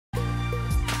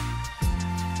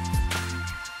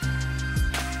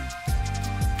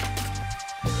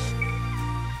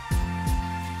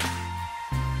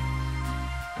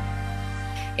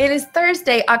It is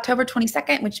Thursday, October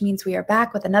 22nd, which means we are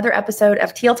back with another episode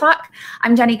of Teal Talk.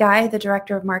 I'm Jenny Guy, the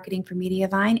Director of Marketing for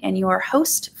Mediavine, and your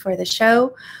host for the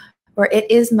show, where it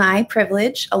is my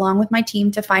privilege, along with my team,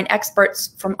 to find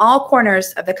experts from all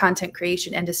corners of the content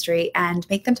creation industry and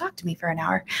make them talk to me for an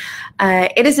hour.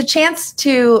 It is a chance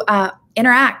to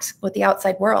interact with the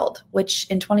outside world, which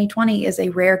in 2020 is a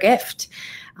rare gift.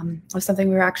 It was something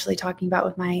we were actually talking about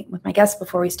with my guests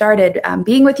before we started.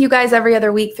 Being with you guys every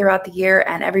other week throughout the year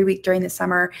and every week during the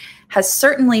summer has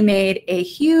certainly made a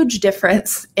huge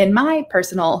difference in my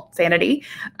personal sanity.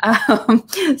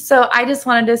 So I just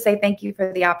wanted to say thank you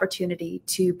for the opportunity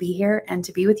to be here and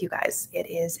to be with you guys. It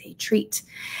is a treat.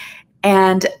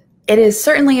 And it is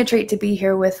certainly a treat to be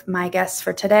here with my guests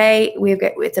for today.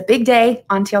 It's a big day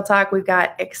on Teal Talk. We've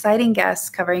got exciting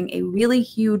guests covering a really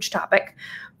huge topic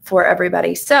for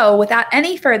everybody. So without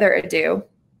any further ado,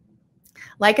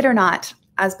 like it or not,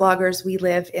 as bloggers, we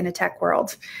live in a tech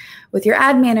world. With your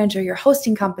ad manager, your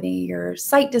hosting company, your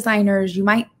site designers, you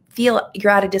might feel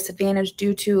you're at a disadvantage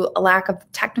due to a lack of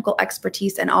technical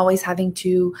expertise and always having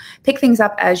to pick things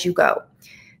up as you go.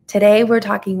 Today, we're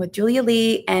talking with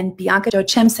Li and Bianca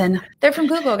Jochimsen. They're from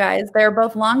Google, guys. They're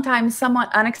both longtime,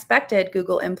 somewhat unexpected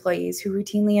Google employees who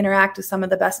routinely interact with some of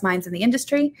the best minds in the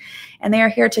industry. And they are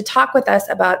here to talk with us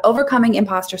about overcoming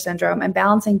imposter syndrome and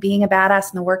balancing being a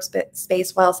badass in the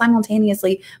workspace while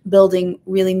simultaneously building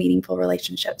really meaningful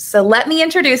relationships. So let me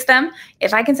introduce them.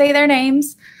 If I can say their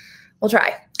names, we'll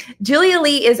try.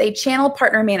 Li is a channel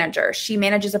partner manager. She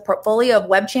manages a portfolio of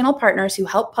web channel partners who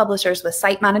help publishers with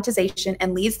site monetization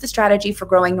and leads the strategy for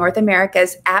growing North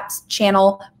America's apps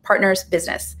channel partners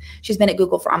business. She's been at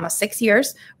Google for almost 6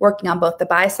 years, working on both the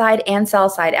buy side and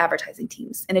sell side advertising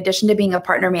teams. In addition to being a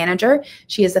partner manager,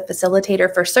 she is a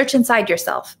facilitator for Search Inside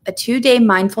Yourself, a 2-day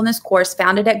mindfulness course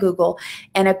founded at Google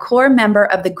and a core member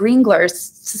of the Greenglers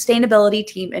sustainability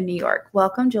team in New York.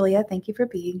 Welcome, Julia. Thank you for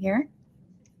being here.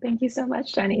 Thank you so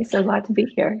much, Jenny. So glad to be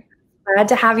here. Glad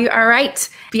to have you. All right.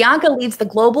 Bianca leads the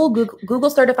global Google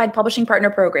Certified Publishing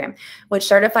Partner Program, which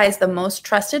certifies the most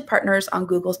trusted partners on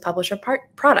Google's publisher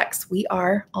products. We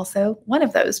are also one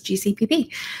of those,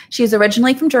 GCPP. She is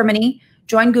originally from Germany,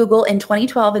 joined Google in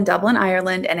 2012 in Dublin,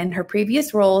 Ireland, and in her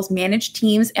previous roles managed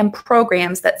teams and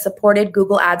programs that supported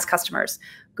Google Ads customers.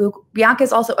 Bianca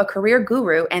is also a career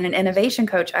guru and an innovation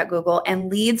coach at Google and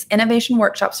leads innovation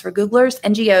workshops for Googlers,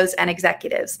 NGOs, and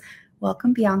executives.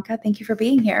 Welcome, Bianca. Thank you for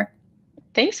being here.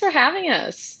 Thanks for having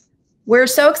us. We're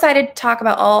so excited to talk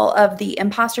about all of the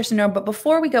imposter syndrome, but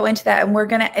before we go into that, and we're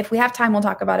going to, if we have time, we'll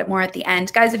talk about it more at the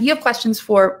end. Guys, if you have questions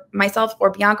for myself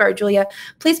or Bianca or Julia,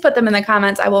 please put them in the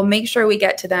comments. I will make sure we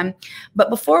get to them.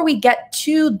 But before we get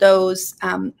to those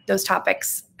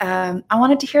topics, I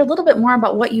wanted to hear a little bit more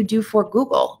about what you do for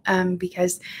Google,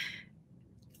 because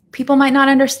people might not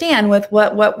understand with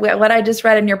what I just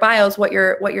read in your bios, what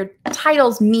your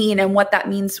titles mean and what that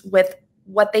means with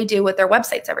what they do with their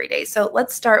websites every day. So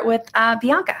let's start with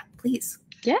Bianca, please.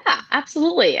 Yeah,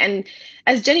 absolutely. And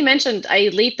as Jenny mentioned, I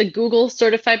lead the Google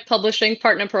Certified Publishing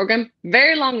Partner Program.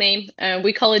 Very long name.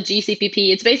 We call it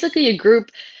GCPP. It's basically a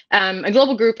group, a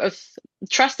global group of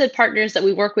trusted partners that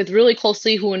we work with really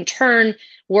closely, who in turn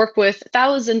work with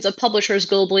thousands of publishers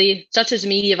globally, such as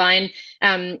Mediavine,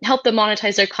 help them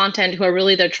monetize their content, who are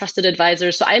really their trusted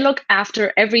advisors. So I look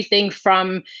after everything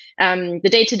from the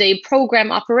day-to-day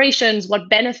program operations, what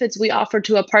benefits we offer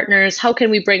to our partners, how can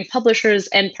we bring publishers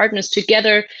and partners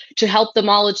together to help them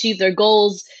all achieve their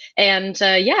goals, and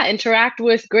interact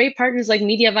with great partners like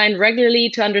Mediavine regularly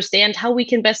to understand how we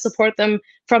can best support them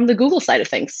from the Google side of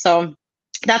things. So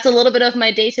that's a little bit of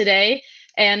my day-to-day.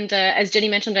 And as Jenny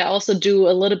mentioned, I also do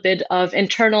a little bit of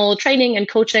internal training and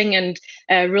coaching, and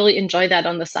really enjoy that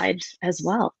on the side as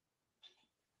well.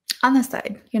 On the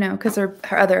side, because her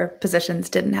other positions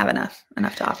didn't have enough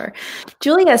to offer.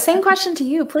 Julia, same question to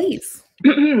you, please.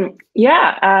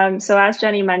 Yeah. So as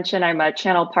Jenny mentioned, I'm a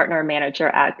channel partner manager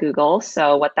at Google.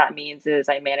 So what that means is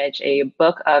I manage a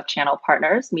book of channel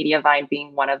partners, Mediavine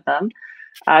being one of them.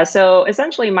 So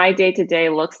essentially my day-to-day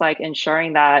looks like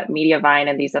ensuring that Mediavine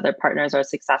and these other partners are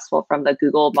successful from the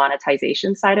Google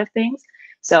monetization side of things.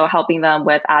 So helping them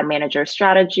with ad manager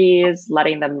strategies,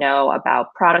 letting them know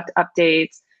about product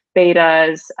updates,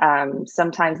 betas.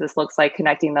 Sometimes this looks like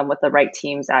connecting them with the right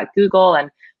teams at Google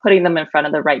and putting them in front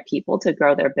of the right people to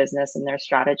grow their business and their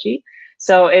strategy.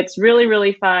 So it's really,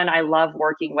 really fun. I love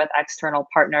working with external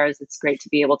partners. It's great to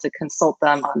be able to consult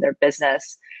them on their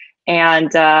business.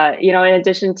 And, in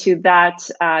addition to that,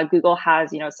 Google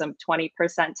has, some 20%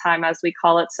 time, as we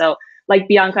call it. So like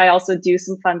Bianca, I also do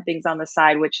some fun things on the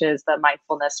side, which is the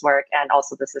mindfulness work and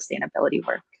also the sustainability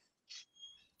work.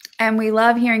 And we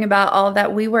love hearing about all of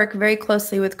that. We work very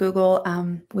closely with Google.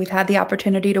 We've had the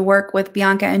opportunity to work with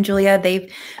Bianca and Julia.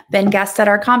 They've been guests at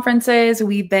our conferences.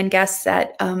 We've been guests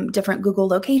at different Google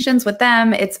locations with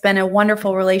them. It's been a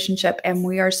wonderful relationship, and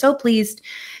we are so pleased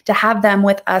to have them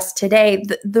with us today.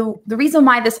 The reason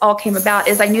why this all came about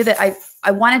is I knew that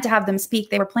I wanted to have them speak.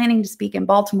 They were planning to speak in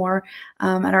Baltimore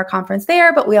at our conference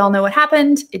there, but we all know what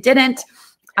happened. It didn't.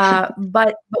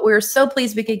 But we were so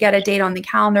pleased we could get a date on the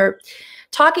calendar.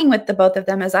 Talking with the both of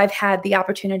them, as I've had the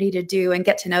opportunity to do and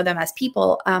get to know them as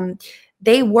people,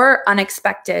 they were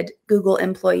unexpected Google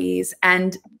employees,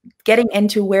 and getting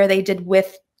into where they did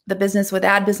with the business, with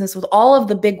ad business, with all of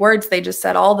the big words they just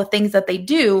said, all the things that they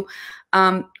do,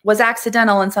 was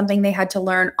accidental and something they had to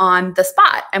learn on the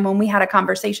spot. And when we had a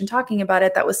conversation talking about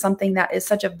it, that was something that is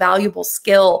such a valuable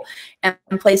skill and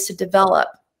place to develop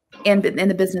in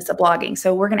the business of blogging.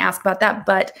 So we're going to ask about that.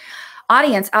 But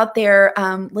audience out there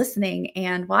listening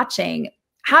and watching,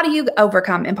 how do you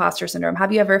overcome imposter syndrome?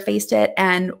 Have you ever faced it?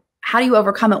 And how do you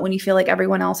overcome it when you feel like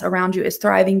everyone else around you is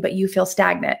thriving, but you feel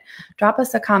stagnant? Drop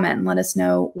us a comment and let us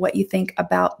know what you think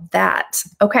about that.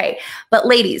 Okay, but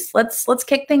ladies, let's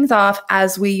kick things off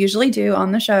as we usually do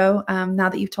on the show. Now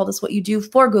that you've told us what you do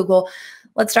for Google,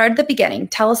 let's start at the beginning.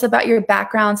 Tell us about your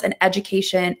backgrounds and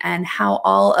education and how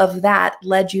all of that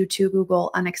led you to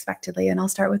Google unexpectedly. And I'll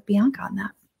start with Bianca on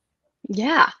that.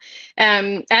 Yeah.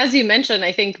 As you mentioned,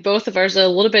 I think both of us are a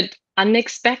little bit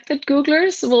unexpected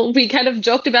Googlers. Well, we kind of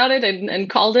joked about it and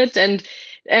called it. And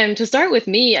to start with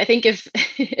me, I think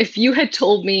if you had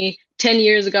told me 10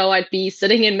 years ago I'd be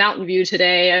sitting in Mountain View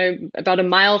today, about a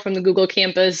mile from the Google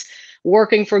campus,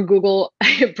 working for Google,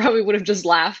 I probably would have just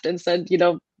laughed and said,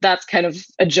 that's kind of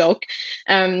a joke.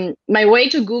 My way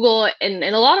to Google, in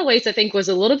a lot of ways, I think was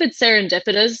a little bit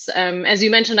serendipitous. As you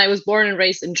mentioned, I was born and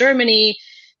raised in Germany,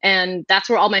 and that's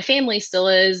where all my family still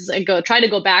is. I try to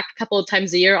go back a couple of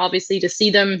times a year, obviously, to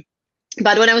see them.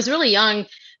 But when I was really young,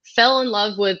 fell in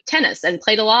love with tennis and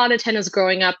played a lot of tennis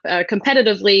growing up,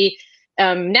 competitively,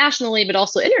 nationally, but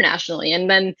also internationally. And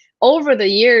then over the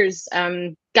years,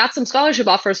 got some scholarship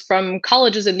offers from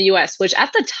colleges in the US, which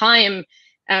at the time,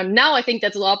 now I think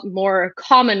that's a lot more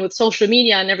common with social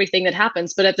media and everything that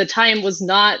happens, but at the time was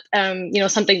not,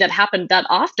 something that happened that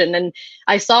often. And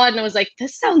I saw it and I was like,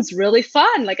 this sounds really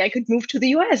fun. Like I could move to the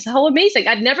US. How amazing.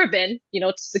 I'd never been,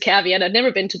 it's the caveat. I'd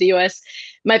never been to the US.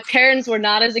 My parents were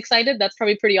not as excited. That's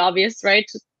probably pretty obvious, right?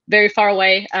 Very far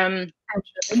away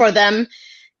for them.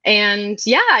 And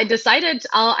yeah, I decided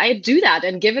I'd do that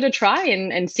and give it a try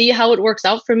and see how it works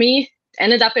out for me.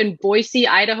 Ended up in Boise,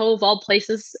 Idaho, of all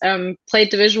places, played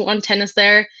Division I tennis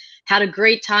there, had a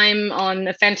great time on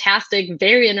a fantastic,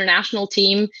 very international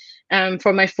team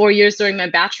for my 4 years during my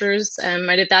bachelor's.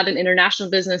 I did that in international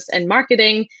business and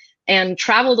marketing and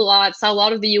traveled a lot, saw a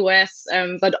lot of the US,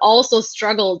 but also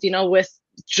struggled, with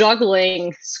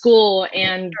juggling school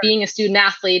and being a student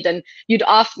athlete. And you'd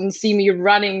often see me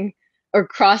running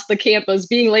across the campus,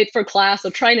 being late for class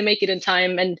or trying to make it in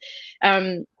time. And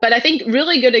but I think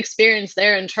really good experience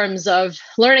there in terms of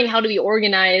learning how to be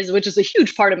organized, which is a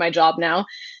huge part of my job now.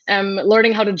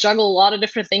 Learning how to juggle a lot of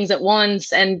different things at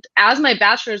once. And as my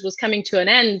bachelor's was coming to an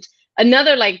end,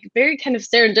 another very kind of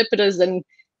serendipitous and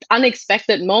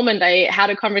unexpected moment, I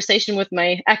had a conversation with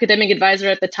my academic advisor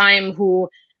at the time who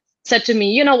said to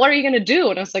me, what are you going to do?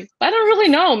 And I was like, I don't really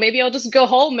know. Maybe I'll just go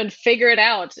home and figure it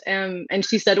out. And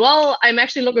she said, well, I'm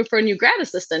actually looking for a new grad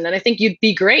assistant, and I think you'd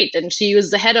be great. And she was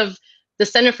the head of the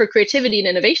Center for Creativity and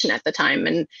Innovation at the time.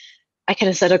 And I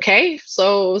kind of said, okay,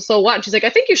 so what? And she's like,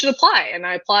 I think you should apply. And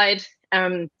I applied,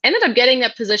 ended up getting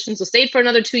that position. So stayed for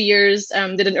another 2 years,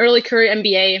 did an early career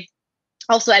MBA,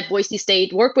 also at Boise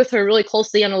State, worked with her really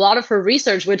closely on a lot of her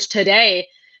research, which today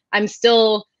I'm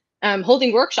still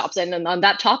holding workshops on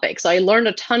that topic. So I learned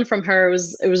a ton from her.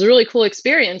 It was a really cool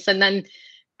experience. And then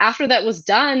after that was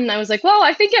done, I was like, well,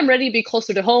 I think I'm ready to be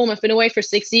closer to home. I've been away for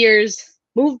 6 years,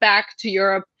 moved back to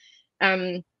Europe.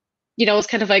 Was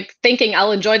kind of like thinking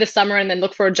I'll enjoy the summer and then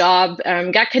look for a job.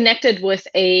 Got connected with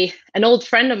an old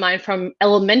friend of mine from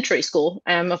elementary school,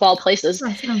 of all places.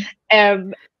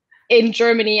 Awesome. In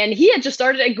Germany, and he had just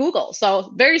started at Google.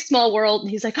 So very small world. And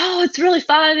he's like, oh, it's really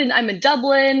fun. And I'm in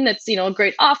Dublin. It's, a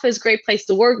great office, great place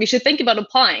to work. You should think about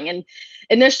applying. And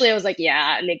initially I was like,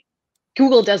 yeah,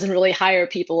 Google doesn't really hire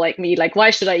people like me. Like,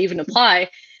 why should I even apply?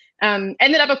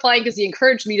 Ended up applying because he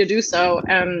encouraged me to do so.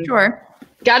 Sure.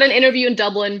 Got an interview in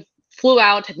Dublin, flew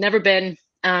out, had never been,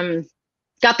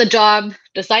 got the job,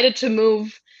 decided to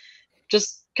move,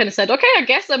 just kind of said, okay, I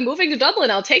guess I'm moving to Dublin.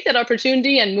 I'll take that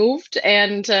opportunity, and moved.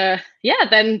 And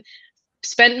then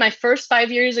spent my first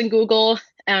 5 years in Google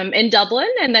in Dublin,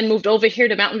 and then moved over here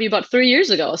to Mountain View about 3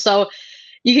 years ago. So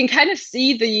you can kind of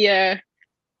see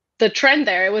the trend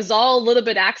there. It was all a little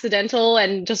bit accidental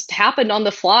and just happened on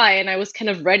the fly. And I was kind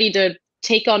of ready to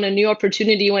take on a new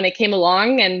opportunity when it came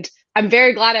along. And I'm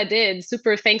very glad I did.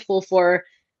 Super thankful for,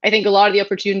 I think, a lot of the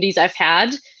opportunities I've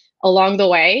had along the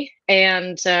way.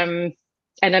 And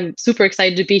I'm super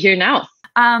excited to be here now.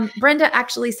 Brenda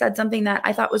actually said something that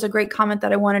I thought was a great comment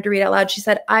that I wanted to read out loud. She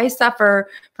said, I suffer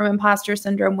from imposter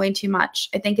syndrome way too much.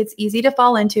 I think it's easy to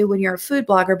fall into when you're a food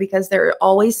blogger because there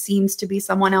always seems to be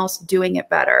someone else doing it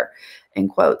better, in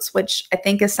quotes, which I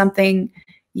think is something,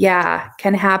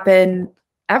 can happen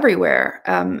everywhere.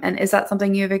 And is that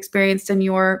something you've experienced in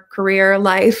your career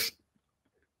life,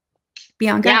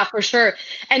 Bianca? Yeah, for sure.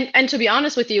 And to be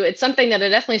honest with you, it's something that I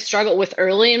definitely struggled with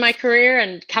early in my career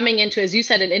and coming into, as you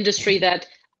said, an industry that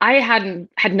I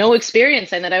had no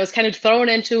experience in, that I was kind of thrown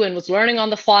into and was learning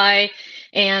on the fly.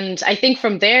 And I think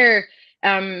from there,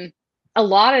 a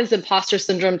lot of imposter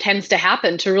syndrome tends to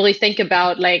happen, to really think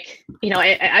about, like,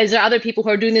 is there other people who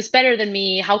are doing this better than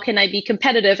me? How can I be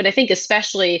competitive? And I think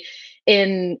especially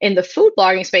in the food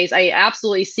blogging space, I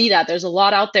absolutely see that there's a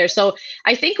lot out there. So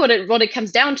I think what it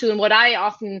comes down to, and what I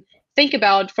often think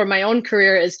about for my own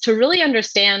career, is to really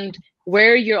understand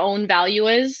where your own value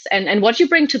is and what you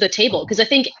bring to the table. Because I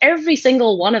think every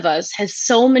single one of us has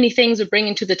so many things we're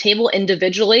bringing to the table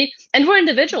individually, and we're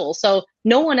individuals. So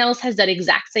no one else has that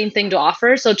exact same thing to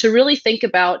offer. So to really think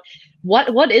about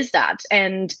what is that,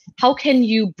 and how can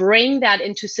you bring that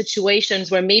into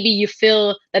situations where maybe you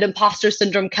feel that imposter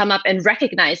syndrome come up, and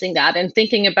recognizing that and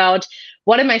thinking about,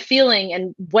 what am I feeling,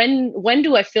 and when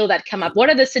do I feel that come up? What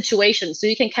are the situations? So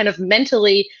you can kind of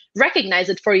mentally recognize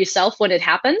it for yourself when it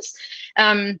happens.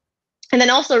 And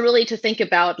then also really to think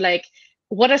about, like,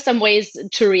 what are some ways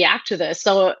to react to this?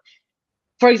 So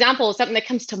for example, something that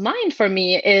comes to mind for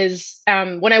me is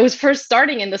when I was first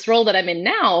starting in this role that I'm in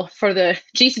now for the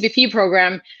GCPP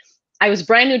program, I was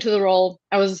brand new to the role.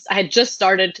 I had just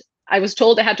started. I was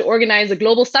told I had to organize a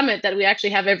global summit that we actually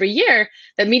have every year,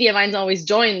 that Mediavine always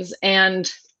joins.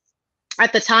 And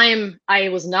at the time, I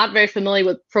was not very familiar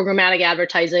with programmatic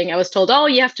advertising. I was told, oh,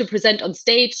 you have to present on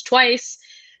stage twice.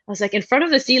 I was like, in front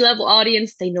of the C-level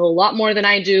audience, they know a lot more than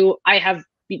I do. I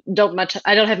don't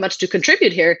have much to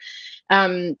contribute here.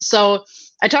 So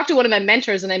I talked to one of my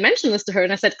mentors, and I mentioned this to her,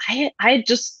 and I said, I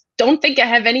just don't think I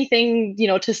have anything,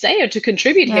 to say or to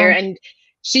contribute here. And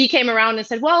she came around and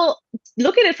said, well,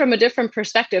 look at it from a different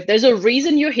perspective. There's a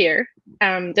reason you're here.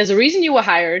 There's a reason you were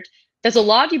hired. There's a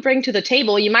lot you bring to the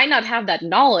table. You might not have that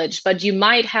knowledge, but you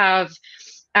might have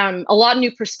a lot of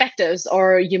new perspectives,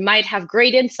 or you might have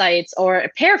great insights, or a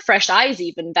pair of fresh eyes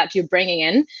even that you're bringing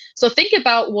in. So think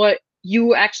about what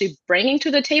you actually bringing to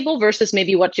the table versus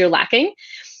maybe what you're lacking,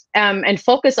 and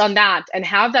focus on that, and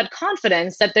have that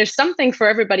confidence that there's something for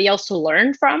everybody else to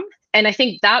learn from. And I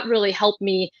think that really helped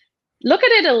me look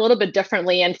at it a little bit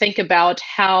differently, and think about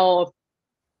how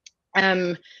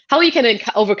you can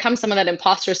overcome some of that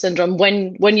imposter syndrome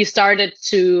when you started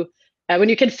to when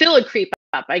you can feel it creep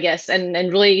up, I guess, and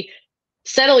really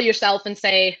settle yourself and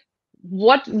say,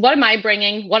 what am I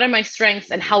bringing? What are my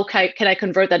strengths, and how can I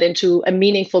convert that into a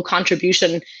meaningful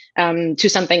contribution to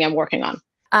something I'm working on?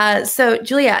 So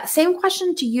Julia, same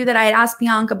question to you that I had asked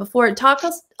Bianca before. Talk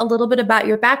us a little bit about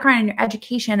your background and your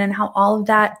education, and how all of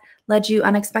that led you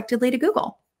unexpectedly to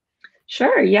Google.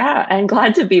 Sure, yeah, and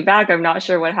glad to be back. I'm not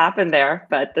sure what happened there,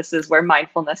 but this is where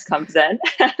mindfulness comes in.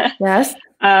 Yes,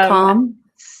 calm.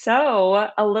 So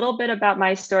a little bit about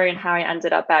my story and how I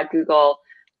ended up at Google.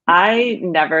 I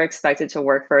never expected to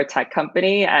work for a tech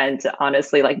company, and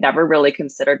honestly, never really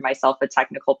considered myself a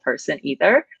technical person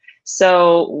either.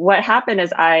 So what happened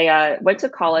is I went to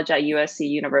college at USC,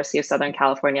 University of Southern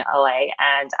California, LA,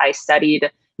 and I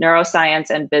studied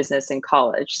neuroscience and business in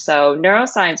college. So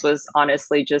neuroscience was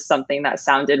honestly just something that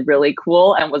sounded really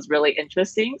cool and was really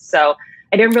interesting. So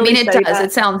I didn't really study that.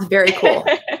 It sounds very cool.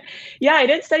 Yeah, I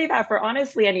didn't study that for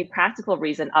honestly any practical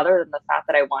reason other than the fact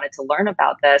that I wanted to learn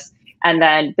about this. And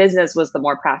then business was the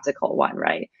more practical one,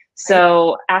 right?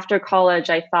 So after college,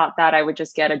 I thought that I would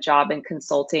just get a job in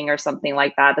consulting or something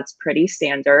like that. That's pretty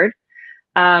standard.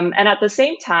 And at the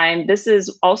same time, this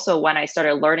is also when I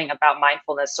started learning about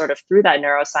mindfulness sort of through that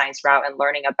neuroscience route, and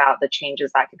learning about the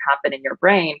changes that can happen in your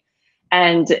brain.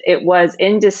 And it was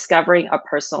in discovering a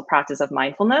personal practice of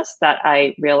mindfulness that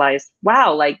I realized,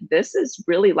 wow, this is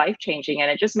really life-changing.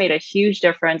 And it just made a huge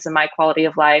difference in my quality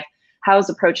of life, how I was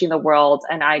approaching the world.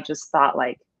 And I just thought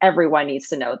everyone needs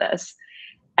to know this.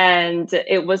 And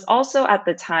it was also at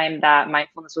the time that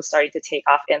mindfulness was starting to take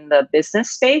off in the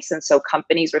business space. And so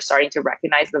companies were starting to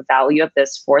recognize the value of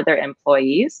this for their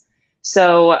employees.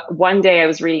 So one day I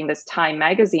was reading this Time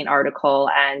magazine article,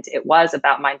 and it was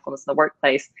about mindfulness in the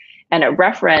workplace. And it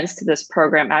referenced this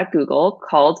program at Google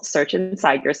called Search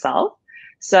Inside Yourself.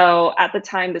 So at the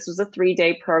time, this was a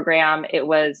 3-day program. It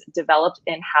was developed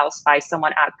in-house by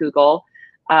someone at Google.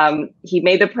 He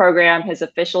made the program. His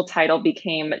official title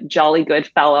became Jolly Good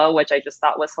Fellow, which I just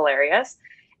thought was hilarious.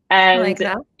 And like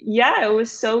that. Yeah, it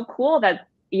was so cool that,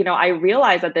 you know, I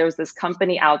realized that there was this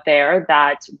company out there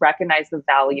that recognized the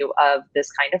value of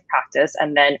this kind of practice,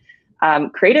 and then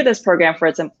created this program for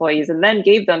its employees, and then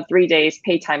gave them 3 days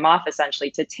paid time off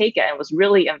essentially to take it, and was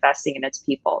really investing in its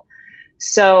people.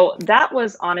 So that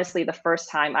was honestly the first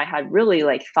time I had really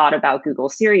like thought about Google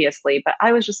seriously. But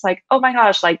I was just like, oh my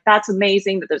gosh, like that's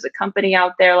amazing that there's a company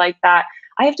out there like that.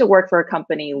 I have to work for a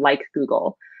company like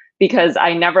Google, because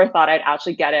I never thought I'd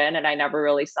actually get in, and I never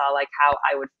really saw like how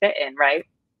I would fit in, right?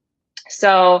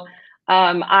 So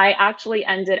I actually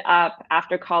ended up,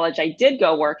 after college, I did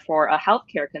go work for a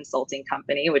healthcare consulting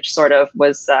company, which sort of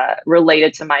was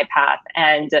related to my path.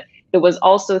 And it was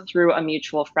also through a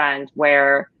mutual friend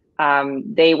where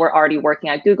they were already working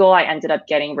at Google. I ended up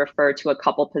getting referred to a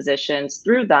couple positions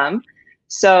through them.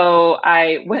 So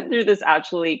I went through this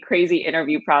actually crazy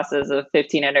interview process of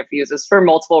 15 interviews. It's for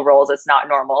multiple roles. It's not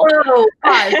normal. Oh,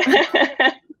 God.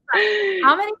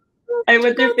 How many? I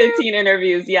went through 15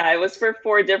 interviews. Yeah, it was for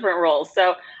 4 different roles.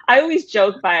 So I always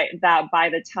joke by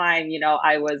the time, you know,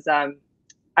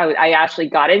 I actually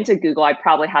got into Google, I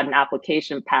probably had an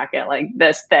application packet like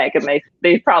this thick, and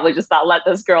they probably just thought, let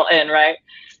this girl in, right?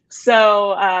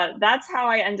 So that's how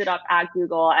I ended up at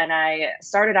Google, and I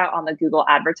started out on the Google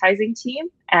advertising team.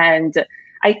 And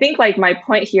I think like my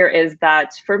point here is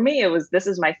that for me, this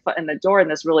is my foot in the door in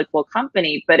this really cool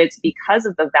company, but it's because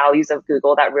of the values of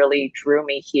Google that really drew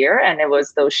me here. And it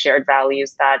was those shared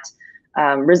values that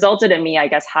resulted in me, I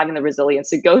guess, having the resilience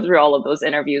to go through all of those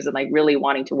interviews and like really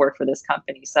wanting to work for this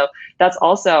company. So that's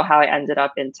also how I ended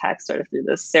up in tech, sort of through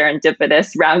this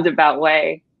serendipitous roundabout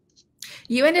way.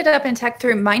 You ended up in tech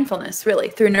through mindfulness, really,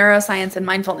 through neuroscience and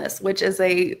mindfulness, which is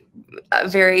a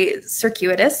very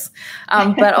circuitous,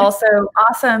 but also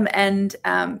awesome and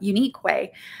unique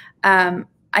way.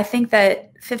 I think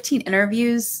that 15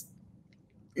 interviews,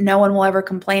 no one will ever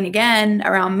complain again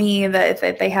around me that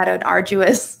if they had an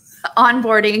arduous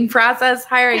onboarding process,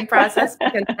 hiring process,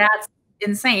 because that's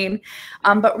insane,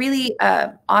 but really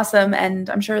awesome. And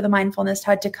I'm sure the mindfulness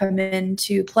had to come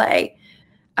into play.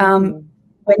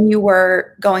 When you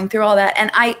were going through all that.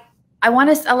 And I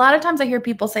want to, a lot of times I hear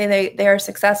people say they are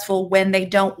successful when they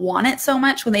don't want it so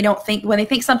much, when they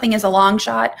think something is a long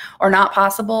shot or not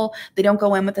possible, they don't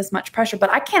go in with as much pressure.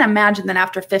 But I can't imagine that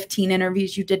after 15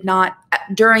 interviews, you did not,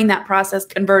 during that process,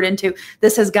 convert into,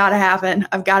 this has got to happen.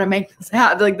 I've got to make this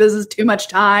happen. Like, this is too much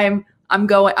time. I'm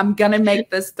going to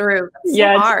make this through. It's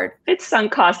so hard. It's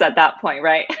sunk cost at that point,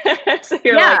 right? So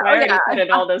you're like, I already put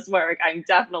in all this work. I'm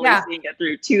definitely seeing it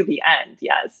through to the end.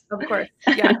 Yes. Of course.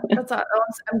 Yeah. That's all.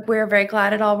 We're very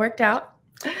glad it all worked out.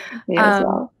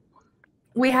 Well.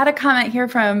 We had a comment here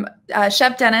from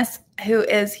Chef Dennis,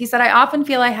 he said, I often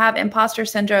feel I have imposter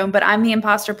syndrome, but I'm the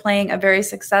imposter playing a very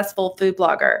successful food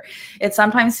blogger. It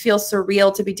sometimes feels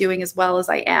surreal to be doing as well as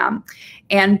I am.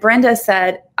 And Brenda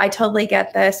said, I totally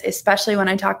get this, especially when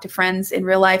I talk to friends in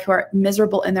real life who are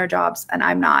miserable in their jobs and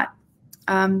I'm not.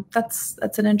 That's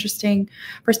an interesting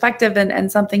perspective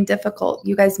and something difficult.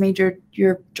 You guys made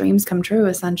your dreams come true.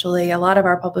 Essentially, a lot of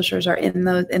our publishers are in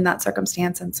that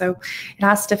circumstance, and so it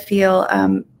has to feel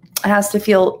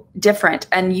different.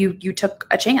 And you took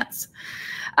a chance.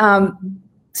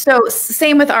 So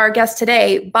same with our guest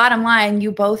today. Bottom line,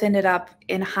 you both ended up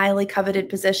in highly coveted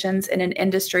positions in an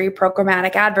industry,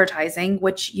 programmatic advertising,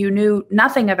 which you knew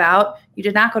nothing about. You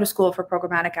did not go to school for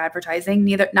programmatic advertising.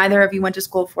 Neither of you went to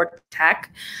school for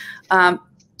tech.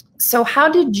 So how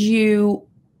did you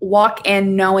walk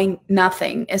in knowing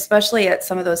nothing, especially at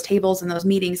some of those tables and those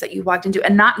meetings that you walked into,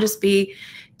 and not just be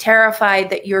terrified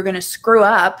that you're going to screw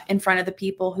up in front of the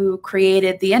people who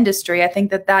created the industry? I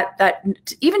think that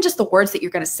even just the words that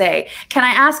you're going to say, can I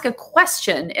ask a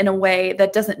question in a way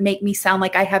that doesn't make me sound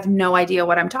like I have no idea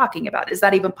what I'm talking about? Is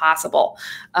that even possible?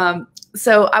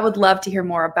 So I would love to hear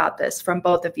more about this from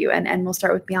both of you. And we'll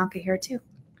start with Bianca here too.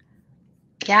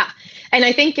 Yeah. And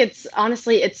I think it's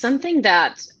something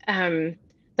that, that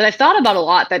I've thought about a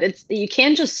lot, that you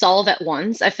can't just solve at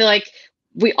once. I feel like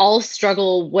we all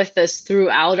struggle with this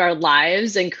throughout our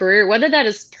lives and career, whether that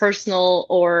is personal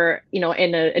or, in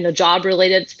a job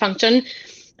related function.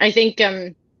 I think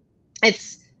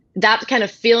it's that kind of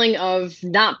feeling of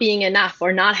not being enough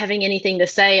or not having anything to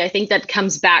say. I think that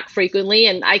comes back frequently,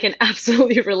 and I can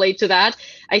absolutely relate to that.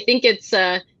 I think it's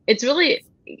really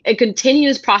a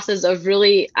continuous process of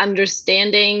really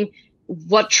understanding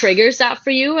what triggers that for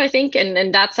you, I think.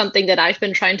 And that's something that I've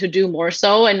been trying to do more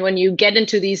so. And when you get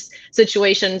into these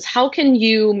situations, how can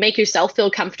you make yourself feel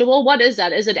comfortable? What is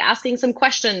that? Is it asking some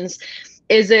questions?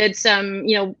 Is it,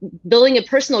 building a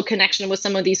personal connection with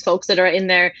some of these folks that are in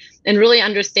there and really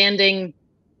understanding,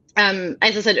 as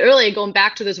I said earlier, going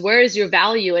back to this, where is your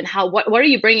value and what are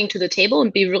you bringing to the table,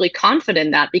 and be really confident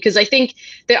in that? Because I think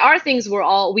there are things we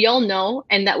all know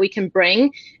and that we can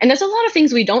bring, and there's a lot of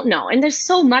things we don't know, and there's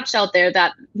so much out there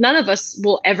that none of us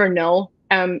will ever know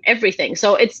everything.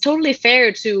 So it's totally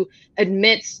fair to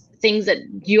admit things that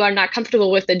you are not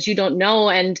comfortable with, that you don't know,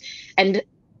 and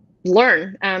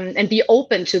learn and be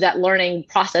open to that learning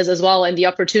process as well, and the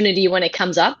opportunity when it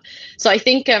comes up. So I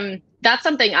think that's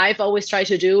something I've always tried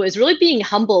to do, is really being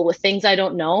humble with things I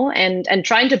don't know, and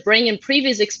trying to bring in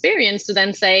previous experience to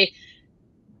then say,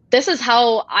 this is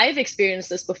how I've experienced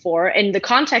this before, in the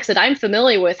context that I'm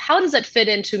familiar with. How does that fit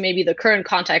into maybe the current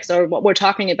context or what we're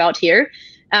talking about here?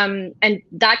 And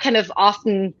that kind of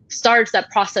often starts that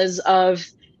process of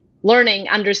learning,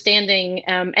 understanding,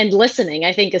 and listening.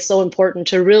 I think is so important,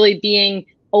 to really being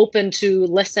open to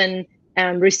listen,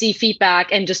 receive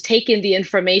feedback, and just take in the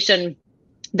information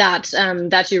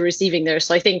that you're receiving there.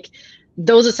 So I think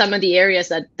those are some of the areas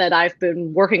that I've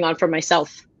been working on for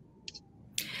myself.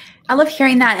 I love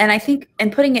hearing that. And I think,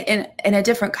 and putting it in a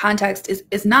different context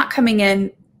is not coming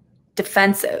in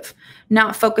defensive,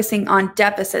 not focusing on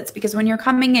deficits, because when you're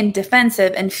coming in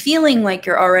defensive and feeling like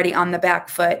you're already on the back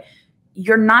foot,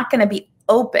 you're not going to be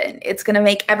open. It's going to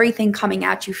make everything coming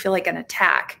at you feel like an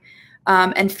attack,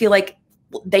 and feel like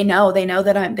they know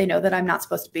that I'm not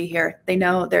supposed to be here. They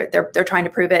know they're trying to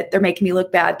prove it. They're making me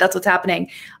look bad. That's what's happening.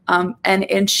 And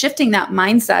in shifting that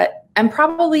mindset, and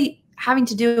probably having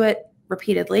to do it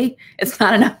repeatedly, it's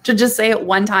not enough to just say it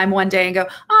one time, one day, and go,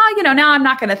 now I'm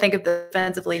not going to think of this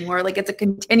defensively anymore. Like, it's a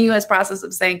continuous process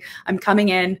of saying, I'm coming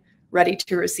in ready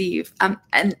to receive. And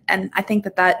I think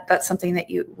that's something that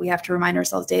we have to remind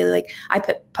ourselves daily. Like, I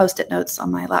put Post-it notes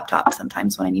on my laptop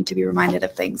sometimes when I need to be reminded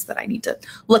of things that I need to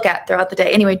look at throughout the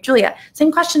day. Anyway, Julia, same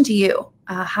question to you.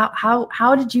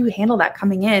 How did you handle that,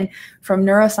 coming in from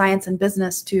neuroscience and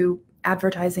business to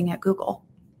advertising at Google?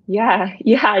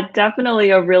 Yeah, definitely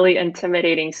a really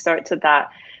intimidating start to that.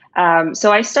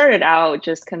 So I started out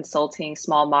just consulting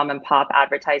small mom and pop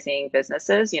advertising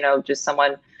businesses, just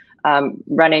someone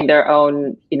running their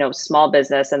own, small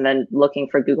business, and then looking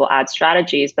for Google ad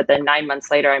strategies. But then 9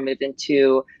 months later, I moved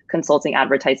into consulting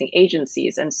advertising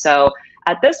agencies. And so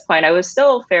at this point, I was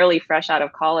still fairly fresh out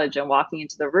of college and walking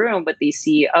into the room with these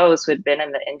CEOs who had been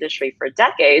in the industry for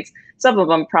decades, some of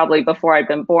them probably before I'd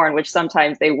been born, which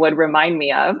sometimes they would remind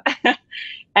me of.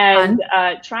 And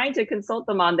trying to consult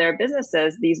them on their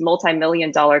businesses, these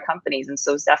multi-million-dollar companies. And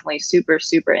so it's definitely super,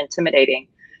 super intimidating.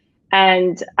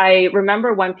 And I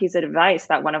remember one piece of advice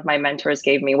that one of my mentors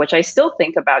gave me, which I still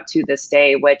think about to this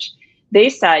day, which they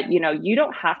said, you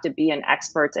don't have to be an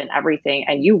expert in everything,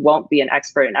 and you won't be an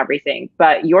expert in everything,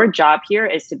 but your job here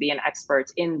is to be an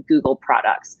expert in Google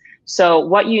products. So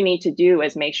what you need to do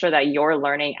is make sure that you're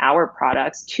learning our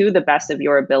products to the best of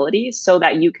your ability, so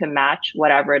that you can match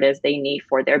whatever it is they need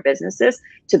for their businesses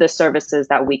to the services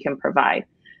that we can provide.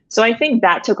 So I think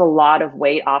that took a lot of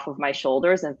weight off of my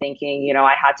shoulders, and thinking,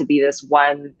 I had to be this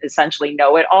one essentially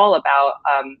know-it-all about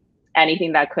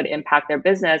anything that could impact their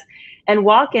business, and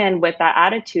walk in with that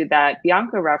attitude that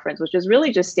Bianca referenced, which is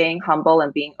really just staying humble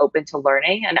and being open to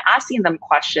learning and asking them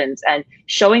questions and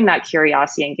showing that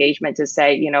curiosity engagement to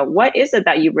say, what is it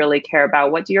that you really care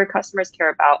about? What do your customers care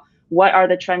about? What are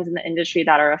the trends in the industry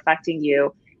that are affecting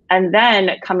you? And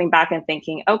then coming back and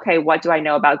thinking, okay, what do I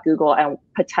know about Google, and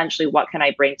potentially what can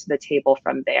I bring to the table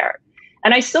from there?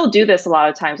 And I still do this a lot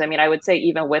of times. I mean, I would say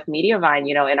even with Mediavine,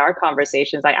 in our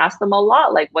conversations, I ask them a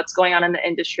lot, like, what's going on in the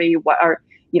industry? What are,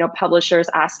 publishers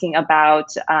asking about?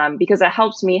 Because it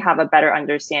helps me have a better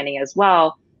understanding as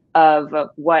well of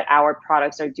what our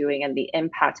products are doing and the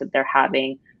impact that they're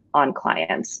having on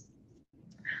clients.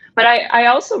 But I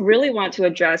also really want to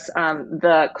address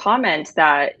the comment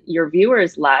that your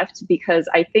viewers left, because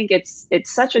I think it's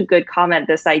such a good comment,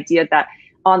 this idea that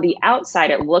on the outside,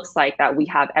 it looks like that we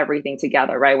have everything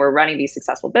together, right? We're running these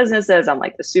successful businesses. I'm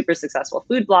like the super successful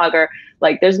food blogger.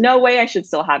 Like, there's no way I should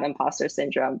still have imposter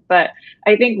syndrome. But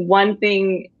I think one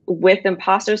thing with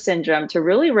imposter syndrome to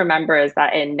really remember is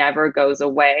that it never goes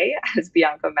away, as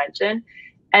Bianca mentioned.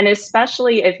 And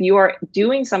especially if you are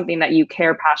doing something that you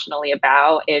care passionately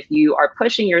about, if you are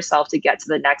pushing yourself to get to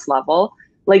the next level,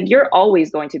 like, you're always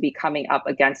going to be coming up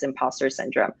against imposter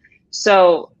syndrome.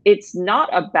 So it's not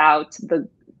about the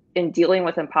in dealing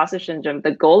with imposter syndrome,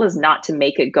 the goal is not to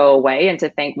make it go away and to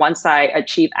think once I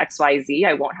achieve XYZ,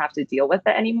 I won't have to deal with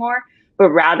it anymore, but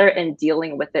rather in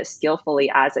dealing with it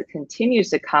skillfully as it continues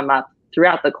to come up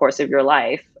throughout the course of your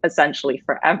life, essentially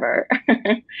forever.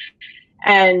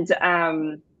 And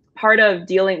part of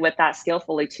dealing with that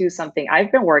skillfully too, something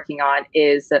I've been working on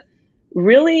is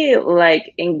really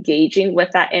like engaging with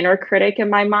that inner critic in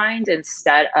my mind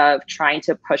instead of trying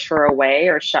to push her away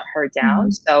or shut her down.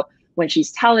 Mm-hmm. So when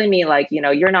she's telling me like, you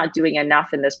know, you're not doing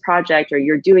enough in this project, or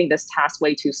you're doing this task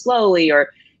way too slowly, or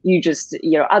you just,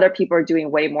 you know, other people are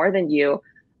doing way more than you.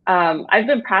 I've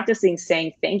been practicing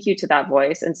saying thank you to that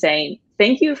voice and saying,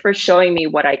 thank you for showing me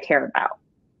what I care about.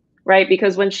 Right?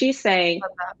 Because when she's saying,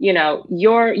 you know,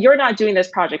 you're not doing this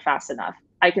project fast enough,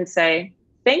 I can say,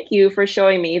 thank you for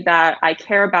showing me that I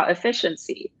care about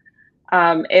efficiency.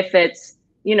 If it's,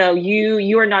 you know,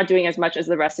 you are not doing as much as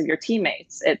the rest of your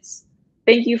teammates, it's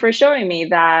thank you for showing me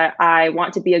that I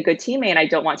want to be a good teammate and I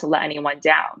don't want to let anyone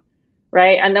down.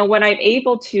 Right? And then when I'm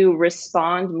able to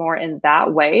respond more in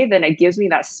that way, then it gives me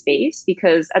that space,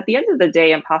 because at the end of the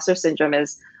day, imposter syndrome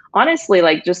is honestly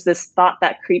like just this thought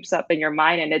that creeps up in your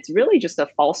mind, and it's really just a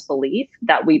false belief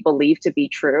that we believe to be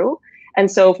true. And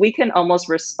so if we can almost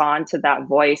respond to that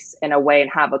voice in a way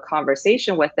and have a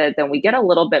conversation with it, then we get a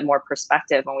little bit more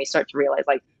perspective when we start to realize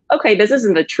like, okay, this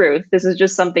isn't the truth. This is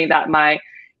just something that my,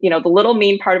 you know, the little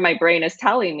mean part of my brain is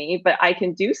telling me, but I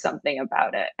can do something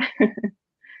about it.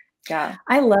 Yeah.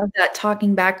 I love that,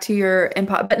 talking back to your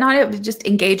but not just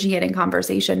engaging it in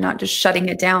conversation, not just shutting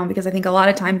it down, because I think a lot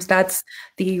of times that's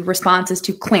the response, is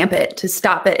to clamp it, to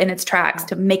stop it in its tracks,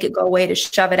 to make it go away, to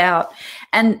shove it out.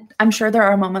 And I'm sure there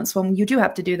are moments when you do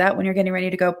have to do that, when you're getting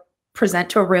ready to go present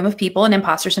to a room of people and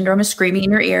imposter syndrome is screaming in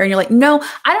your ear and you're like, no,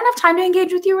 I don't have time to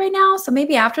engage with you right now. So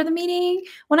maybe after the meeting,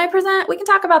 when I present, we can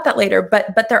talk about that later.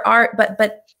 But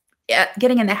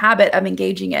getting in the habit of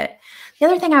engaging it. The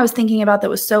other thing I was thinking about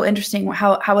that was so interesting,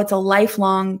 how it's a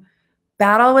lifelong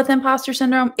battle with imposter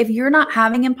syndrome. If you're not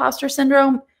having imposter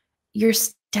syndrome, you're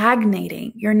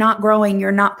stagnating. You're not growing.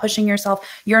 You're not pushing yourself.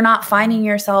 You're not finding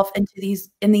yourself in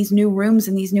these new rooms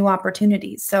and these new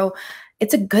opportunities. So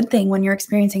it's a good thing when you're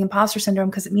experiencing imposter syndrome,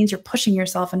 because it means you're pushing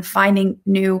yourself and finding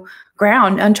new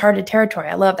ground, uncharted territory.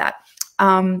 I love that.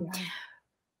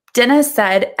 Dennis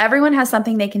said, everyone has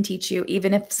something they can teach you,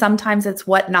 even if sometimes it's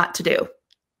what not to do.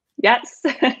 Yes,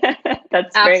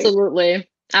 that's great.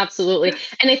 Absolutely.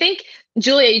 And I think,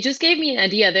 Julia, you just gave me an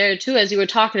idea there too, as you were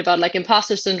talking about like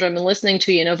imposter syndrome and listening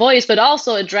to you in a voice, but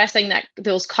also addressing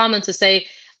those comments to say,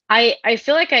 I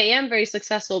feel like I am very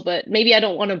successful, but maybe I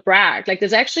don't want to brag. Like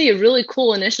there's actually a really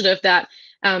cool initiative that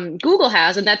Google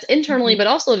has, and that's internally, but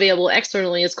also available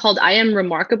externally. It's called I Am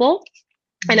Remarkable.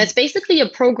 And it's basically a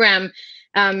program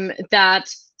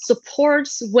that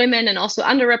supports women and also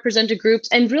underrepresented groups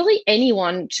and really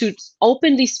anyone to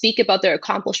openly speak about their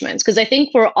accomplishments. Because I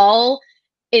think we're all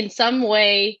in some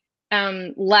way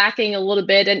lacking a little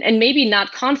bit and maybe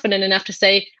not confident enough to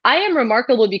say, I am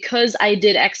remarkable because I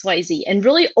did XYZ, and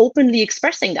really openly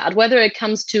expressing that, whether it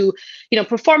comes to,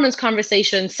 performance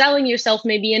conversations, selling yourself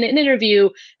maybe in an interview,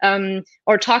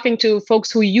 or talking to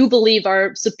folks who you believe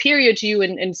are superior to you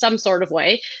in some sort of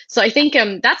way. So I think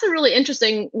that's a really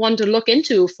interesting one to look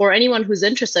into for anyone who's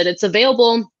interested. It's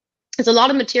available. There's a lot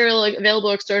of material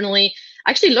available externally.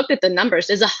 I actually looked at the numbers.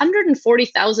 There's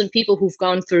 140,000 people who've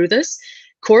gone through this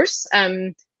course,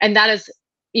 and that is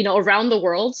around the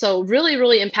world. So really,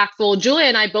 really impactful. Julia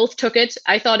and I both took it.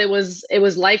 I thought it was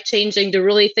life-changing to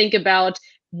really think about,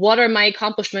 what are my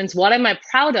accomplishments, what am I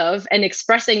proud of, and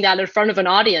expressing that in front of an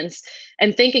audience,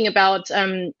 and thinking about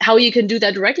how you can do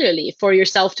that regularly for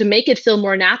yourself to make it feel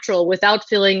more natural without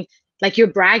feeling like you're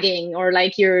bragging or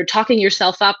like you're talking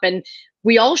yourself up. And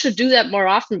we all should do that more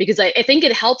often, because I think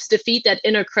it helps defeat that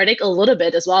inner critic a little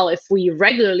bit as well if we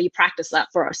regularly practice that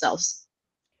for ourselves.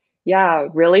 Yeah,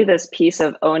 really this piece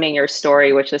of owning your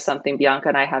story, which is something Bianca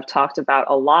and I have talked about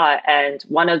a lot. And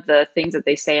one of the things that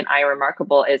they say in I Am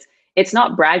Remarkable is, it's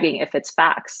not bragging if it's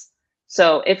facts.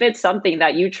 So if it's something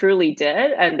that you truly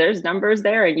did and there's numbers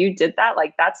there and you did that,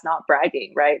 like that's not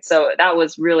bragging, right? So that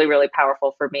was really, really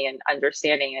powerful for me in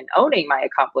understanding and owning my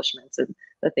accomplishments and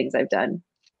the things I've done.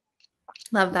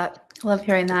 Love that. Love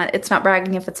hearing that. It's not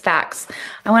bragging if it's facts.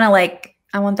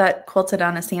 I want that quilted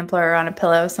on a sampler or on a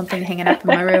pillow, something hanging up in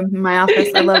my room, in my office.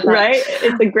 I love that. Right?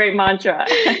 It's a great mantra.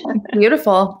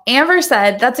 Beautiful. Amber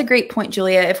said, that's a great point,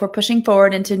 Julia. If we're pushing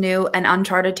forward into new and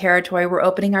uncharted territory, we're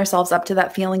opening ourselves up to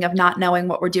that feeling of not knowing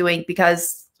what we're doing,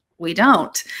 because we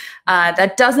don't.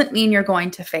 That doesn't mean you're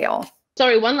going to fail.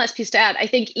 Sorry, one last piece to add. I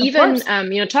think even,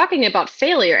 talking about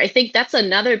failure, I think that's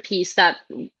another piece that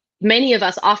many of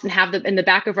us often have in the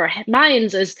back of our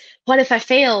minds is, what if I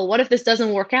fail? What if this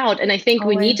doesn't work out? And I think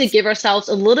we need to give ourselves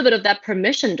a little bit of that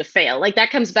permission to fail. Like, that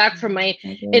comes back from my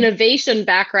innovation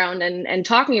background and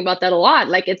talking about that a lot.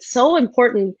 Like, it's so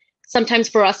important sometimes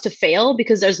for us to fail,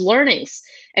 because there's learnings,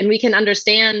 and we can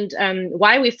understand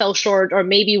why we fell short, or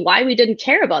maybe why we didn't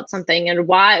care about something, and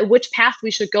which path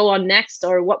we should go on next,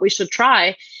 or what we should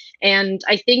try. And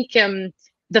I think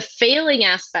the failing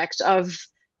aspect of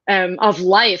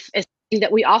life is something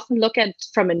that we often look at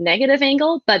from a negative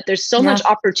angle, but there's so much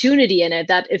opportunity in it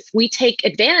that if we take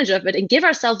advantage of it and give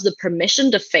ourselves the permission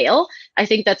to fail, I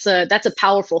think that's a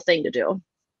powerful thing to do.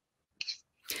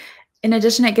 In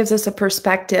addition, it gives us a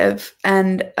perspective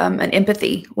and an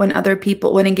empathy when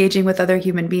engaging with other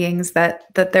human beings, that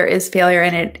there is failure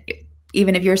in it.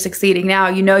 Even if you're succeeding now,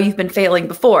 you've been failing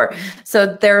before.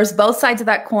 So there's both sides of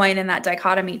that coin and that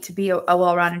dichotomy to be a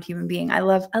well-rounded human being. I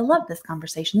love this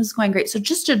conversation. This is going great. So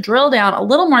just to drill down a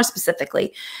little more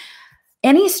specifically,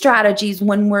 any strategies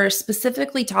when we're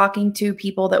specifically talking to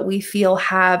people that we feel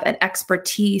have an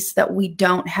expertise that we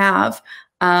don't have?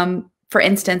 For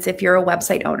instance, if you're a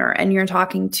website owner and you're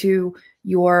talking to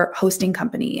your hosting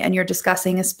company and you're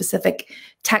discussing a specific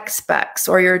tech specs,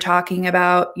 or you're talking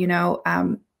about,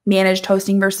 managed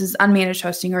hosting versus unmanaged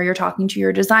hosting, or you're talking to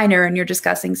your designer and you're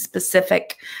discussing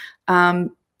specific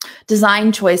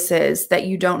design choices that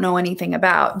you don't know anything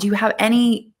about. Do you have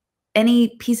any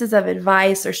pieces of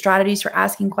advice or strategies for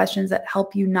asking questions that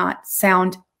help you not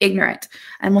sound ignorant?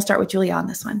 And we'll start with Julia on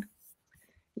this one.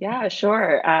 Yeah,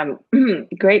 sure.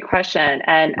 Great question.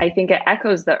 And I think it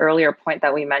echoes the earlier point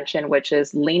that we mentioned, which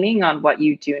is leaning on what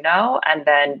you do know and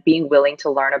then being willing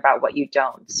to learn about what you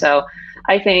don't. So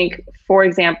I think, for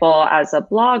example, as a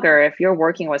blogger, if you're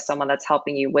working with someone that's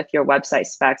helping you with your website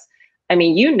specs, I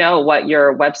mean, you know what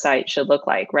your website should look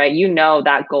like, right? You know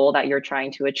that goal that you're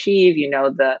trying to achieve, you know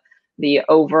the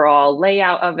overall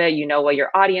layout of it, you know what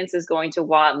your audience is going to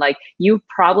want. Like, you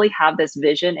probably have this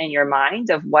vision in your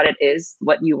mind of what it is,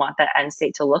 what you want that end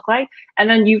state to look like. And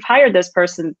then you've hired this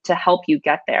person to help you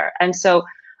get there. And so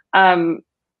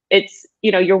it's,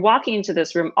 you're walking into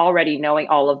this room already knowing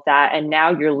all of that. And now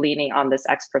you're leaning on this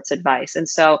expert's advice. And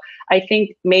so I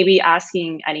think maybe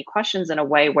asking any questions in a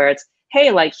way where it's, hey,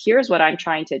 like, here's what I'm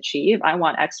trying to achieve. I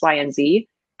want X, Y, and Z.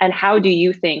 And how do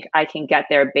you think I can get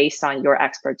there based on your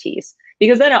expertise?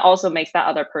 Because then it also makes that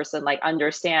other person like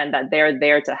understand that they're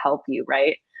there to help you,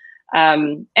 right?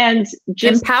 And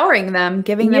just empowering them,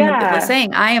 giving them,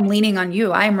 saying, I am leaning on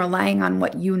you. I am relying on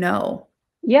what you know.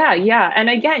 Yeah. And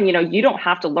again, you don't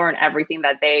have to learn everything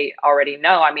that they already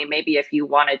know. I mean, maybe if you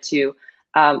wanted to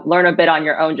learn a bit on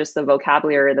your own, just the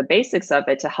vocabulary or the basics of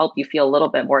it to help you feel a little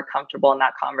bit more comfortable in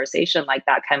that conversation, like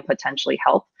that can potentially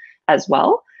help as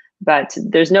well. But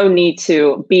there's no need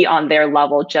to be on their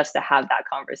level just to have that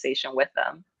conversation with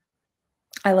them.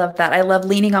 I love that. I love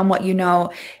leaning on what you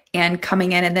know and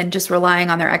coming in and then just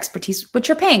relying on their expertise, which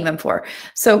you're paying them for.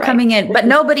 So coming in, but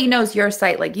nobody knows your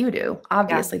site like you do.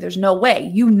 Obviously, there's no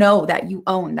way. You know that you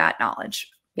own that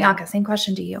knowledge. Bianca, same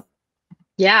question to you.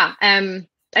 Yeah.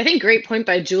 I think great point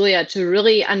by Julia to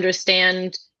really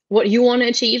understand what you want to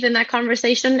achieve in that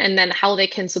conversation and then how they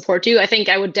can support you. I think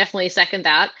I would definitely second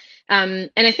that.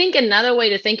 And I think another way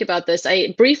to think about this,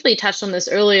 I briefly touched on this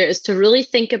earlier, is to really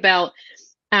think about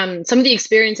some of the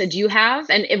experience that you have,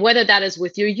 and whether that is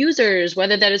with your users,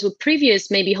 whether that is with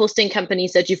previous maybe hosting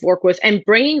companies that you've worked with, and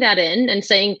bringing that in and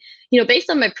saying, based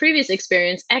on my previous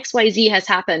experience, XYZ has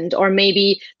happened, or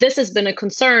maybe this has been a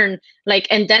concern,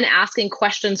 and then asking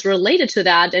questions related to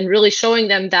that and really showing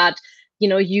them that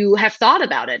you have thought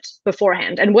about it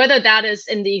beforehand. And whether that is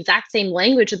in the exact same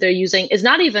language that they're using is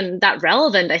not even that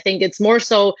relevant. I think it's more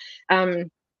so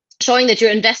showing that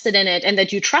you're invested in it and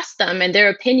that you trust them and their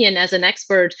opinion as an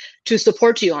expert to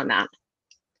support you on that.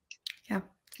 Yeah,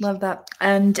 love that.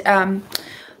 And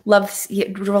love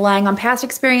relying on past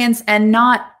experience and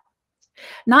not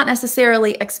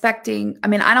necessarily expecting,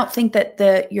 I don't think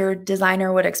that your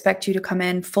designer would expect you to come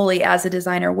in fully as a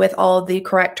designer with all of the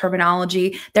correct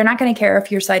terminology. They're not going to care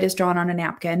if your site is drawn on a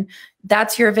napkin.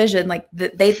 That's your vision.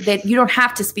 You don't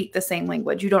have to speak the same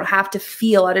language. You don't have to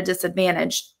feel at a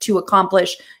disadvantage to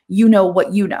accomplish,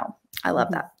 what you know. I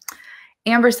love that.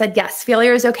 Amber said, yes,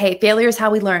 failure is okay. Failure is how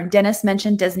we learn. Dennis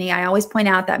mentioned Disney. I always point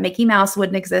out that Mickey Mouse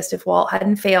wouldn't exist if Walt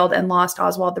hadn't failed and lost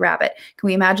Oswald the Rabbit. Can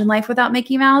we imagine life without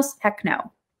Mickey Mouse? Heck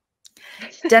no.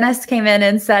 Dennis came in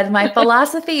and said, my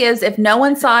philosophy is if no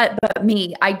one saw it but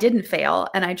me, I didn't fail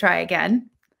and I try again.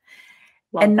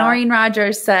 Love And that. Noreen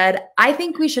Rogers said, I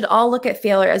think we should all look at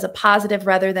failure as a positive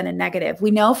rather than a negative. We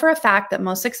know for a fact that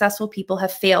most successful people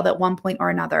have failed at one point or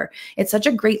another. It's such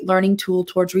a great learning tool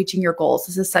towards reaching your goals.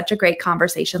 This is such a great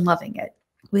conversation. Loving it.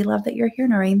 We love that you're here,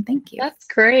 Noreen. Thank you. That's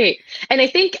great. And I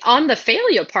think on the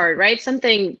failure part, right,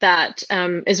 something that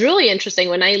is really interesting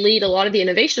when I lead a lot of the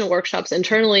innovation workshops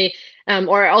internally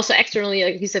or also externally,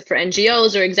 like you said, for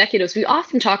NGOs or executives, we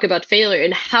often talk about failure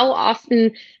and how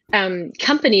often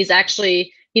companies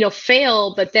actually,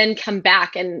 fail, but then come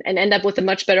back and end up with a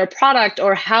much better product,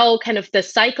 or how kind of the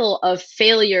cycle of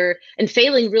failure and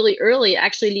failing really early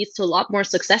actually leads to a lot more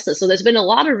successes. So there's been a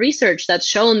lot of research that's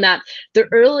shown that the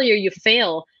earlier you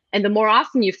fail and the more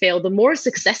often you fail, the more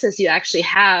successes you actually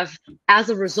have as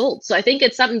a result. So I think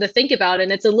it's something to think about.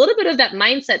 And it's a little bit of that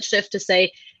mindset shift to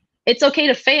say, it's okay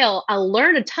to fail. I'll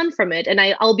learn a ton from it, and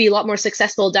I'll be a lot more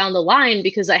successful down the line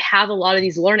because I have a lot of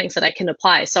these learnings that I can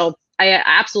apply. So I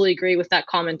absolutely agree with that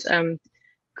comment.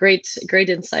 Great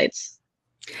insights.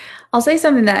 I'll say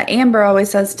something that Amber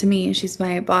always says to me. She's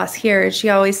my boss here. She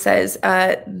always says,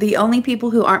 the only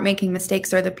people who aren't making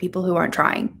mistakes are the people who aren't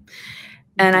trying.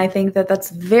 And I think that that's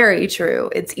very true.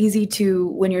 It's easy to,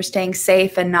 when you're staying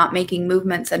safe and not making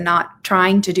movements and not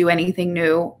trying to do anything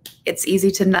new, it's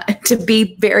easy to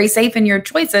be very safe in your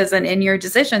choices and in your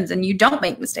decisions, and you don't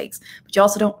make mistakes, but you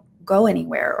also don't go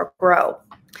anywhere or grow.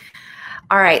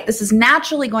 All right, this is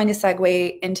naturally going to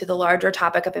segue into the larger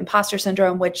topic of imposter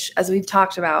syndrome, which, as we've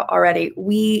talked about already,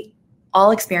 we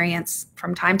all experience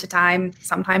from time to time,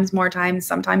 sometimes more times,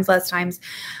 sometimes less times.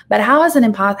 But how has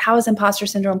imposter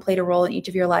syndrome played a role in each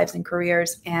of your lives and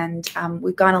careers? And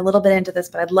we've gone a little bit into this,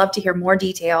 but I'd love to hear more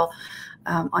detail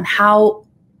on how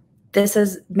this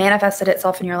has manifested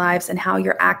itself in your lives and how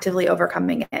you're actively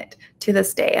overcoming it to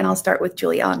this day. And I'll start with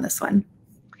Julia on this one.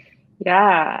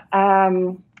 Yeah.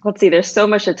 Let's see, there's so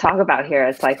much to talk about here.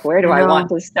 It's like, where do I want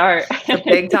to start? It's a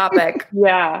big topic.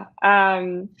 Yeah.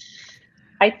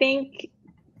 I think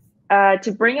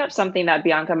to bring up something that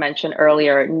Bianca mentioned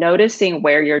earlier, noticing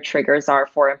where your triggers are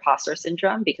for imposter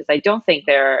syndrome, because I don't think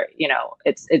they're,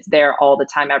 it's there all the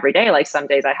time, every day. Like some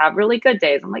days I have really good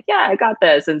days. I'm like, yeah, I got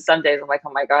this. And some days I'm like,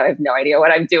 oh my God, I have no idea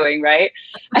what I'm doing, right?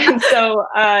 And so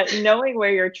knowing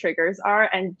where your triggers are,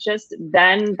 and just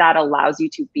then that allows you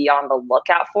to be on the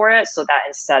lookout for it. So that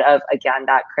instead of, again,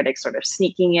 that critic sort of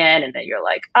sneaking in and then you're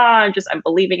like, I'm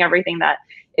believing everything that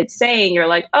it's saying, you're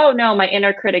like, oh no, my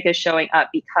inner critic is showing up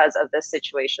because of this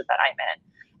situation that I'm in.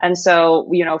 And so,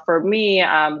 for me,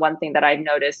 one thing that I've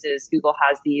noticed is Google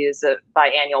has these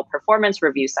biannual performance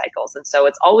review cycles. And so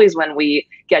it's always when we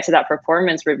get to that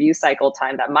performance review cycle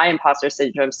time that my imposter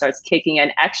syndrome starts kicking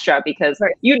in extra, because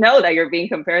you know that you're being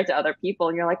compared to other people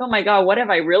and you're like, oh my God, what have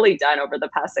I really done over the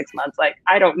past 6 months? Like,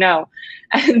 I don't know.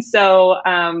 And so,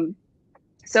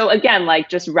 so again, like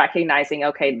just recognizing,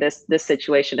 okay, this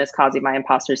situation is causing my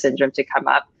imposter syndrome to come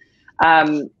up.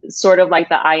 Sort of like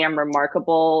the I am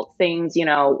remarkable things,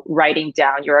 writing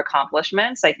down your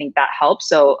accomplishments. I think that helps.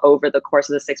 So over the course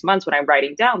of the 6 months, when I'm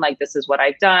writing down, like, this is what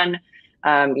I've done,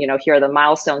 here are the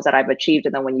milestones that I've achieved.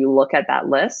 And then when you look at that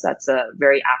list, that's a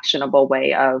very actionable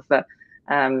way of,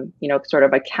 sort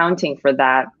of accounting for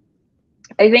that.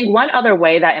 I think one other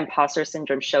way that imposter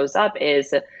syndrome shows up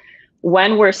is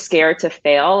when we're scared to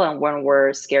fail and when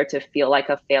we're scared to feel like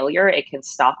a failure, it can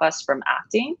stop us from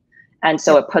acting. And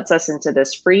so it puts us into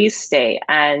this freeze state.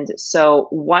 And so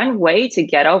one way to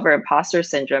get over imposter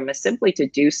syndrome is simply to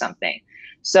do something.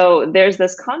 So there's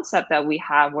this concept that we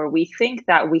have where we think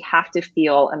that we have to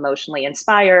feel emotionally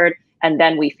inspired, and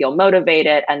then we feel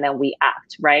motivated, and then we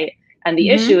act, right? And the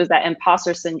issue is that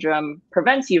imposter syndrome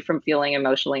prevents you from feeling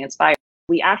emotionally inspired.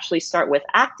 We actually start with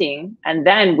acting, and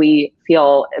then we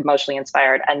feel emotionally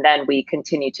inspired, and then we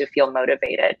continue to feel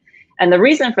motivated. And the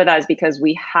reason for that is because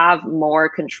we have more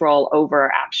control over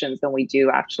our actions than we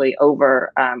do actually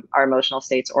over our emotional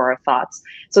states or our thoughts.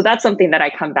 So that's something that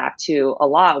I come back to a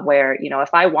lot, where,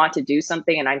 if I want to do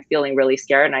something and I'm feeling really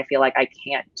scared and I feel like I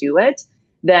can't do it,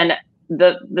 then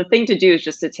the thing to do is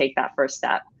just to take that first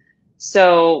step.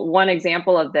 So one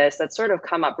example of this that's sort of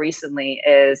come up recently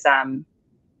is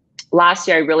last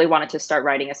year, I really wanted to start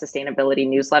writing a sustainability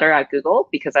newsletter at Google,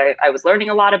 because I was learning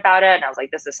a lot about it. And I was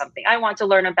like, this is something I want to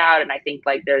learn about. And I think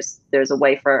like there's a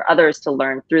way for others to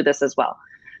learn through this as well.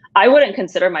 I wouldn't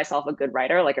consider myself a good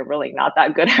writer. Like, I'm really not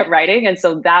that good at writing. And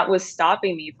so that was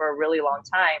stopping me for a really long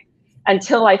time,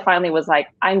 until I finally was like,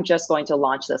 I'm just going to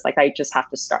launch this. Like, I just have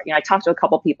to start. I talked to a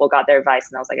couple people, got their advice,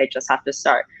 and I was like, I just have to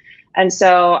start. And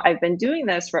so I've been doing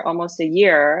this for almost a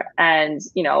year, and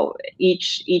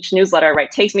each newsletter, right,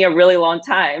 takes me a really long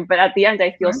time, but at the end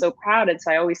I feel so proud. And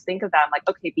so I always think of that. I'm like,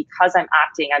 okay, because I'm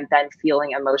acting, I'm then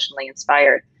feeling emotionally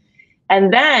inspired.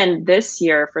 And then this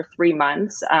year for 3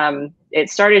 months, it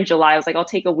started in July. I was like, I'll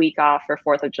take a week off for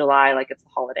 4th of July, like it's the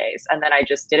holidays. And then I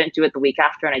just didn't do it the week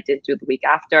after, and I didn't do it the week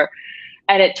after.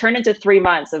 And it turned into 3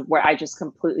 months of where I just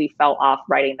completely fell off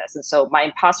writing this. And so my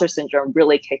imposter syndrome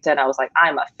really kicked in. I was like,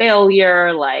 I'm a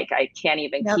failure. Like I can't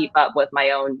even keep up with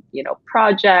my own,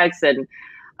 projects and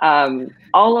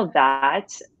all of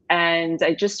that. And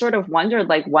I just sort of wondered,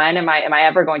 like, when am I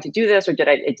ever going to do this, or did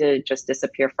it just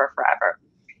disappear for forever?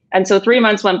 And so 3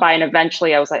 months went by, and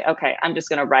eventually I was like, okay, I'm just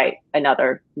going to write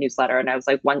another newsletter. And I was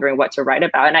like wondering what to write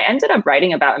about. And I ended up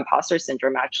writing about imposter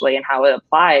syndrome actually, and how it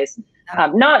applies.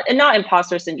 Not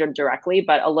imposter syndrome directly,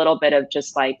 but a little bit of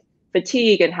just like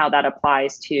fatigue and how that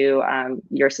applies to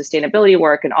your sustainability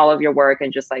work and all of your work,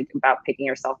 and just like about picking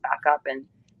yourself back up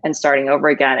and starting over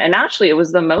again. And actually it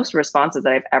was the most responses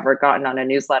that I've ever gotten on a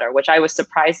newsletter, which I was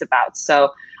surprised about.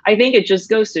 So I think it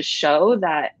just goes to show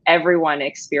that everyone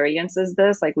experiences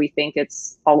this. Like we think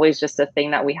it's always just a thing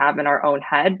that we have in our own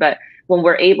head, but when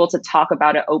we're able to talk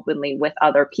about it openly with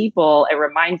other people, it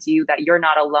reminds you that you're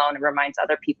not alone. It reminds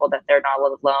other people that they're not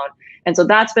alone. And so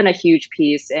that's been a huge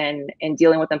piece in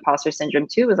dealing with imposter syndrome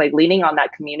too, is like leaning on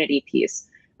that community piece,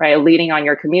 right? Leaning on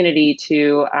your community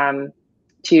to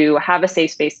have a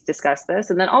safe space to discuss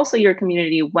this. And then also your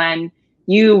community when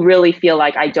you really feel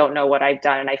like, I don't know what I've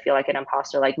done and I feel like an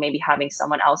imposter, like maybe having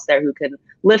someone else there who can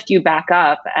lift you back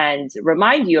up and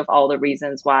remind you of all the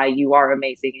reasons why you are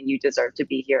amazing and you deserve to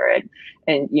be here,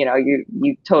 and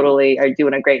you totally are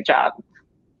doing a great job.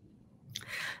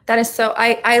 That is so,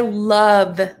 I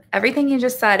love everything you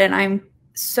just said, and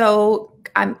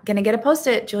I'm going to get a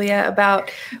Post-it, Julia,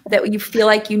 about that you feel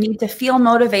like you need to feel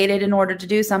motivated in order to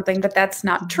do something, but that's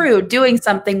not true. Doing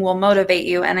something will motivate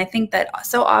you. And I think that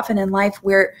so often in life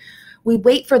we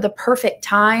wait for the perfect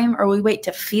time, or we wait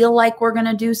to feel like we're going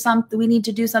to do something. We need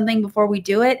to do something before we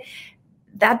do it.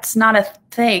 That's not a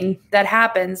thing that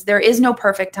happens. There is no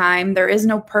perfect time. There is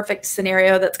no perfect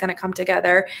scenario that's going to come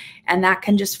together, and that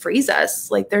can just freeze us.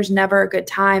 Like there's never a good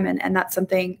time. And that's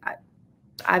something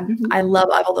I love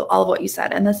all of what you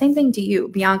said. And the same thing to you,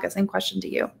 Bianca, same question to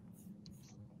you.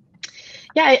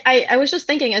 Yeah, I was just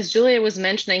thinking, as Julia was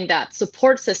mentioning, that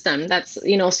support system that's,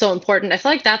 so important. I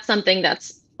feel like that's something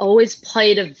that's always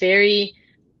played a very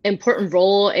important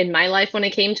role in my life when it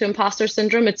came to imposter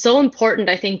syndrome. It's so important,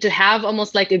 I think, to have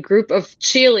almost like a group of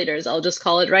cheerleaders, I'll just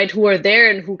call it, right, who are there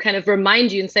and who kind of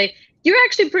remind you and say, you're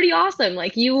actually pretty awesome.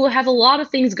 Like you have a lot of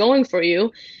things going for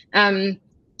you.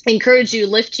 Encourage you,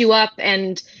 lift you up,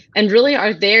 and really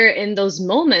are there in those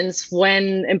moments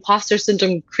when imposter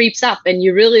syndrome creeps up and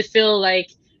you really feel like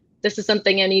this is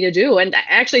something I need to do. And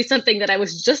actually something that I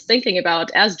was just thinking about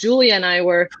as Julia and I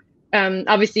were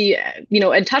obviously,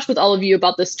 in touch with all of you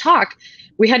about this talk,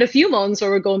 we had a few moments where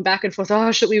we're going back and forth.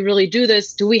 Oh, should we really do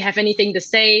this? Do we have anything to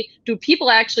say? Do people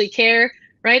actually care?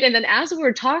 Right. And then as we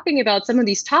were talking about some of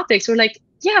these topics, we're like,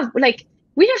 yeah, like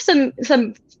we have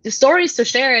some stories to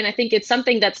share. And I think it's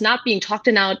something that's not being talked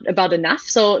about enough.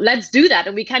 So let's do that.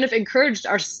 And we kind of encouraged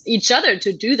each other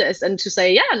to do this and to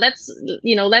say, yeah, let's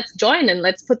join and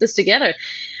let's put this together.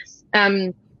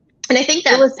 And I think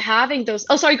that was having those.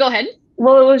 Oh, sorry, go ahead.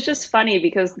 Well, it was just funny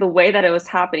because the way that it was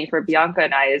happening for Bianca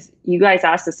and I is you guys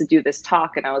asked us to do this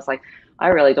talk. And I was like, I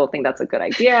really don't think that's a good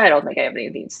idea. I don't think I have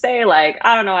anything to say. Like,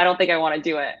 I don't know. I don't think I want to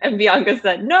do it. And Bianca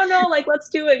said, no, like, let's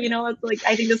do it. It's like,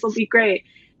 I think this will be great.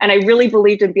 And I really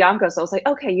believed in Bianca. So I was like,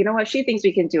 okay, you know what? She thinks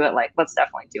we can do it. Like, let's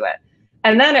definitely do it.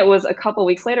 And then it was a couple of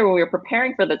weeks later when we were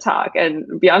preparing for the talk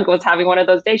and Bianca was having one of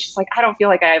those days. She's like, I don't feel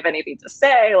like I have anything to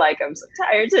say. Like, I'm so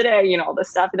tired today, all this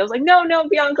stuff. And I was like, no,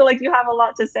 Bianca, like you have a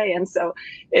lot to say. And so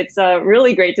it's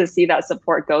really great to see that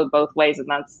support go both ways. And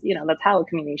that's, that's how a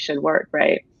community should work,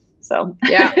 right? So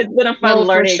yeah, it's been a fun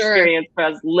learning experience for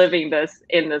us living this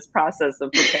in this process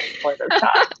of preparing for this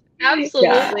talk.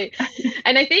 Absolutely. Yeah.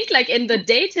 And I think like in the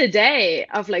day-to-day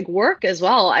of like work as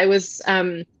well, I was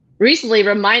recently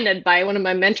reminded by one of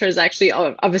my mentors actually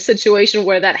of a situation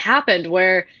where that happened,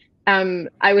 where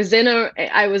I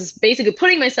was basically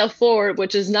putting myself forward,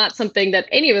 which is not something that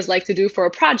any of us like to do for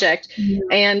a project.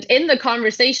 Mm-hmm. And in the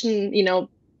conversation,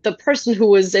 the person who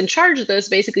was in charge of this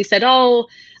basically said, oh,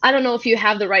 I don't know if you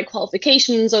have the right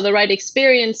qualifications or the right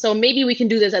experience, so maybe we can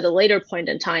do this at a later point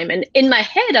in time. And in my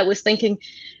head, I was thinking,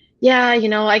 yeah,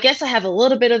 I guess I have a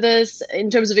little bit of this in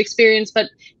terms of experience,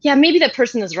 but yeah, maybe that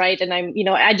person is right. And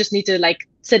I just need to like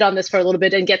sit on this for a little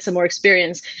bit and get some more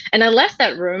experience. And I left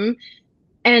that room.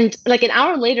 And like an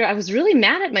hour later, I was really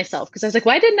mad at myself because I was like,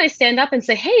 why didn't I stand up and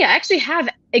say, hey, I actually have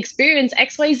experience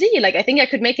XYZ. Like, I think I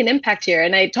could make an impact here.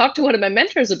 And I talked to one of my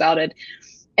mentors about it.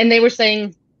 And they were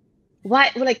saying,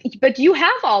 why, like, but you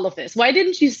have all of this. Why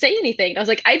didn't you say anything? I was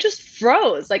like, I just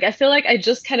froze. Like, I feel like I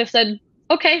just kind of said,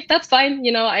 okay, that's fine.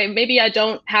 You know, maybe I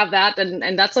don't have that,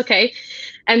 and that's okay.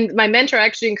 And my mentor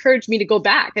actually encouraged me to go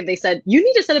back, and they said, you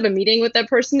need to set up a meeting with that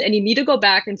person, and you need to go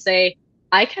back and say,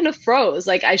 I kind of froze.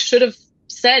 Like, I should have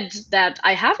said that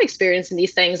I have experience in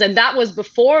these things. And that was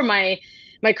before my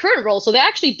current role. So they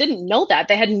actually didn't know that.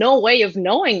 They had no way of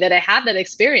knowing that I had that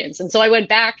experience. And so I went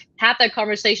back, had that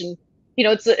conversation. You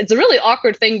know, it's a really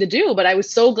awkward thing to do, but I was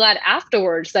so glad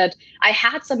afterwards that I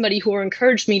had somebody who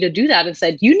encouraged me to do that and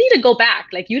said, you need to go back.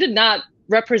 Like, you did not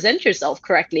represent yourself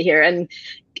correctly here. And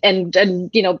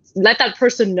you know, let that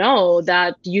person know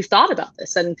that you thought about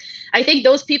this. And I think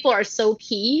those people are so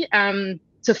key,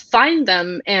 to find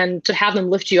them and to have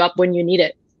them lift you up when you need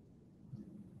it.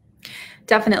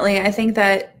 Definitely. I think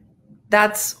that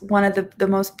that's one of the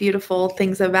most beautiful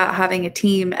things about having a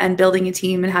team and building a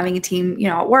team and having a team, you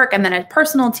know, at work, and then a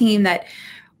personal team, that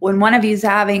when one of you is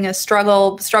having a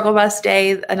struggle bus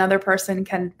day, another person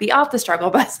can be off the struggle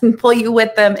bus and pull you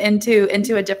with them into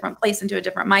a different place, into a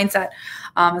different mindset.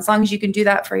 As long as you can do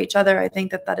that for each other, I think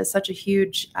that that is such a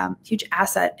huge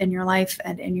asset in your life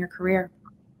and in your career.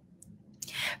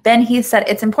 Ben, he said,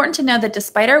 it's important to know that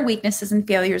despite our weaknesses and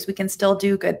failures, we can still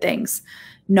do good things.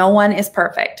 No one is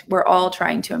perfect. We're all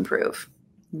trying to improve.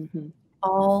 Mm-hmm.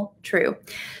 All true.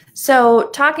 So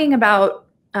talking about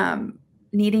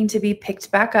needing to be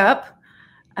picked back up,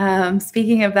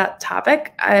 speaking of that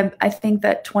topic, I think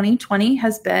that 2020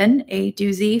 has been a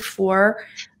doozy for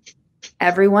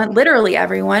everyone, literally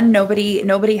everyone.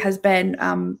 Nobody has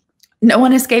been, no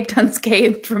one escaped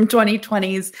unscathed from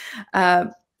 2020's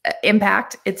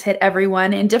impact. It's hit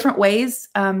everyone in different ways.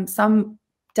 Some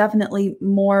definitely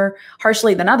more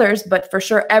harshly than others, but for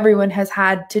sure everyone has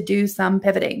had to do some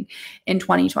pivoting in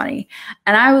 2020.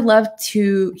 And I would love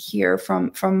to hear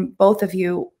from both of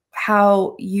you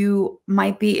how you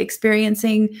might be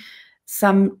experiencing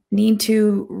some need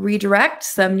to redirect,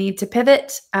 some need to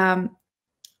pivot.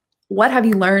 What have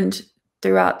you learned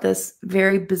throughout this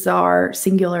very bizarre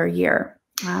singular year?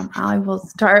 I will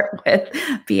start with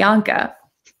Bianca.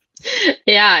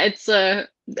 Yeah, it's a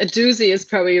doozy is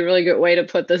probably a really good way to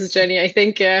put this, Jenny. I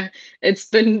think it's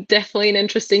been definitely an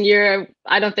interesting year.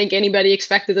 I don't think anybody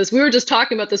expected this. We were just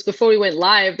talking about this before we went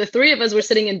live. The three of us were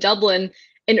sitting in Dublin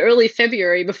in early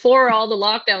February before all the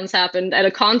lockdowns happened at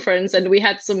a conference, and we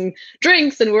had some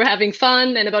drinks and we were having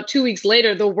fun. And about 2 weeks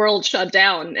later, the world shut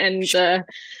down, and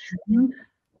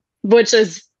which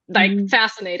is like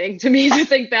fascinating to me to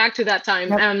think back to that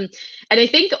time. And I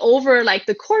think over like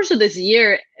the course of this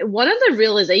year, one of the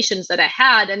realizations that I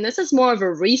had, and this is more of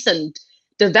a recent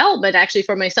development actually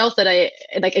for myself that I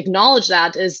like acknowledge,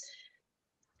 that is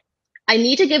I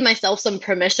need to give myself some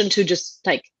permission to just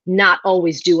like not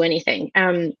always do anything.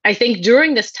 I think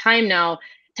during this time now,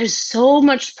 there's so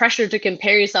much pressure to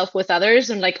compare yourself with others,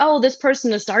 and like, oh, this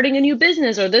person is starting a new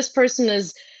business, or this person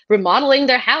is remodeling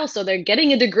their house, or they're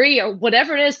getting a degree, or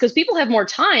whatever it is, because people have more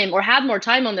time or had more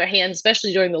time on their hands,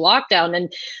 especially during the lockdown.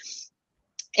 And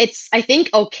it's, I think,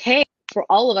 okay for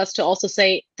all of us to also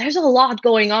say, there's a lot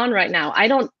going on right now. I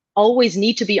don't always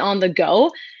need to be on the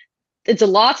go. It's a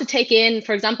lot to take in.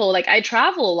 For example, like I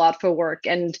travel a lot for work,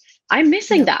 and I'm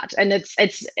missing that. And it's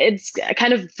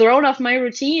kind of thrown off my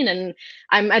routine, and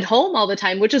I'm at home all the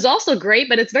time, which is also great,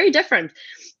 but it's very different.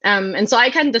 And so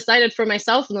I kind of decided for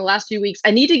myself in the last few weeks,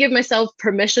 I need to give myself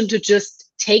permission to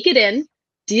just take it in,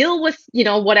 deal with, you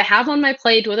know, what I have on my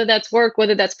plate, whether that's work,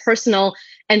 whether that's personal.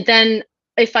 And then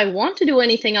if I want to do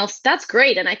anything else, that's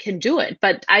great, and I can do it.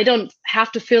 But I don't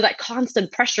have to feel that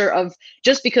constant pressure of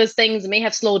just because things may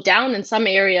have slowed down in some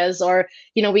areas, or,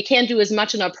 you know, we can't do as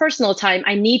much in our personal time,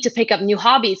 I need to pick up new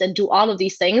hobbies and do all of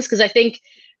these things. Because I think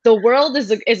the world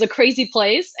is a crazy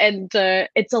place, and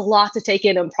it's a lot to take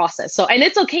in and process. So, and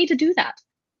it's okay to do that.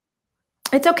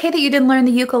 It's okay that you didn't learn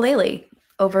the ukulele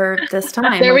over this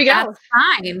time. There we go. That's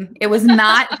fine. It was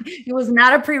not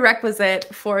a prerequisite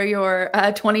for your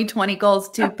 2020 goals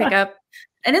to pick up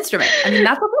an instrument. I mean,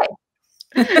 that's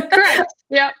okay. Correct.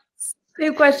 Yeah.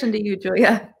 Same question to you,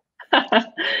 Julia.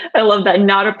 I love that.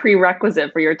 Not a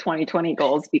prerequisite for your 2020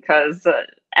 goals, because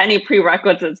any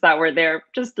prerequisites that were there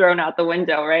just thrown out the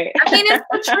window, right? I mean, it's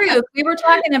the truth. We were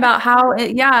talking about how,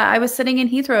 I was sitting in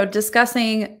Heathrow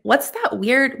discussing what's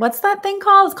that thing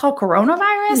called? It's called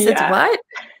coronavirus. Yeah. It's what?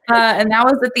 And that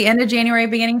was at the end of January,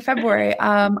 beginning of February.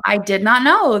 I did not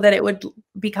know that it would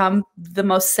become the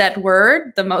most said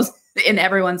word, the most in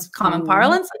everyone's common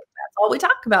parlance. That's all we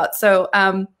talk about. So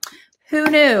who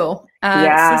knew?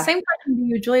 So same question to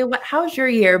you, Julia. How's your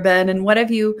year been, and what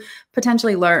have you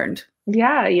potentially learned?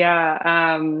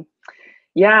 I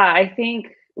think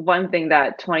one thing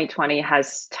that 2020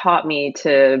 has taught me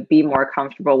to be more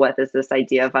comfortable with is this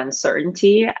idea of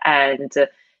uncertainty and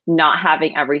not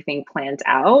having everything planned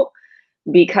out.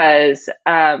 Because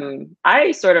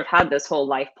I sort of had this whole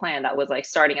life plan that was like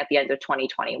starting at the end of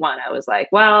 2021. I was like,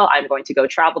 well, I'm going to go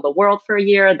travel the world for a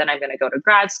year, then I'm going to go to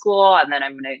grad school, and then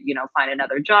I'm going to, find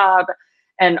another job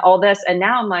and all this. And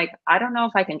now I'm like, I don't know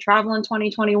if I can travel in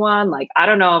 2021. Like, I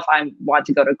don't know if I want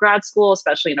to go to grad school,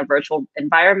 especially in a virtual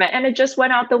environment. And it just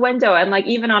went out the window. And like,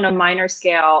 even on a minor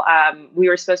scale, we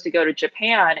were supposed to go to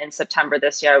Japan in September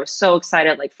this year. I was so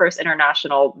excited, like first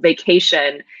international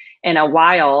vacation in a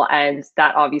while, and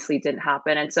that obviously didn't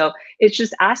happen. And so it's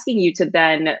just asking you to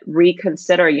then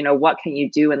reconsider, what can you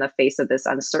do in the face of this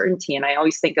uncertainty? And I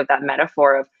always think of that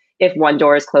metaphor of if one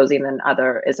door is closing, then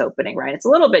other is opening, right? It's a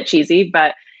little bit cheesy,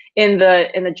 but in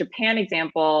the Japan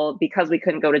example, because we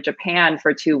couldn't go to Japan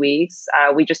for 2 weeks,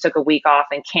 we just took a week off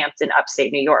and camped in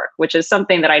upstate New York, which is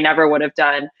something that I never would have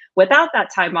done without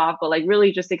that time off, but like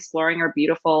really just exploring our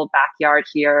beautiful backyard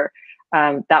here.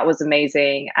 That was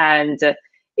amazing. And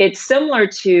it's similar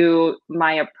to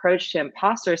my approach to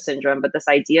imposter syndrome, but this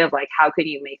idea of like, how can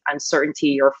you make uncertainty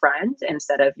your friend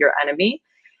instead of your enemy?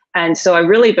 And so I've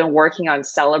really been working on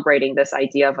celebrating this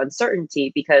idea of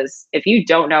uncertainty, because if you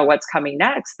don't know what's coming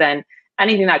next, then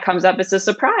anything that comes up is a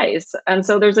surprise. And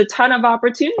so there's a ton of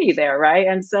opportunity there, right?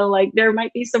 And so like, there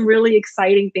might be some really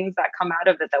exciting things that come out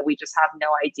of it that we just have no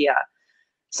idea.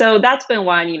 So that's been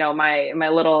one, my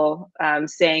little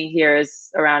saying here is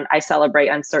around, I celebrate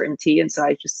uncertainty. And so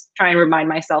I just try and remind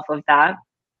myself of that.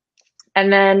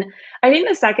 And then I think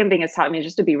the second thing it's taught me is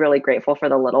just to be really grateful for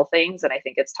the little things. And I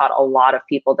think it's taught a lot of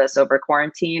people this over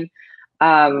quarantine.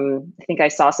 I think I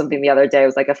saw something the other day. It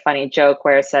was like a funny joke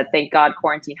where it said, thank God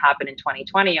quarantine happened in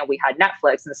 2020 and we had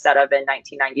Netflix instead of in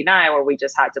 1999 where we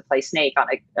just had to play Snake on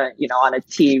on a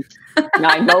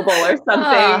T9 mobile or something.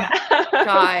 Oh,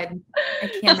 God,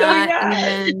 I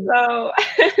cannot even. So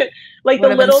like the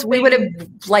little things. We would have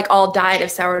like all died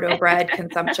of sourdough bread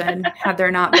consumption had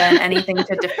there not been anything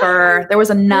to defer. There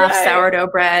was enough sourdough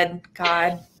bread.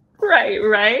 God.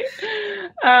 Right.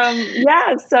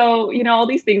 Yeah. So, all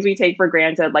these things we take for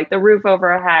granted, like the roof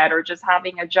over our head or just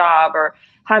having a job or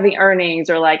having earnings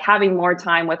or like having more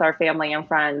time with our family and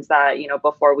friends that,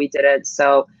 before we did it.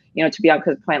 So, to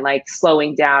Bianca's point, like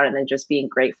slowing down and then just being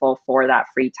grateful for that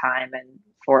free time and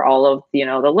for all of, the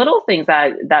little things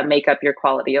that make up your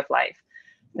quality of life.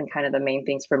 And kind of the main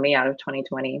things for me out of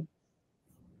 2020.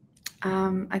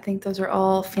 I think those are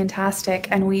all fantastic,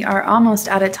 and we are almost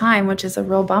out of time, which is a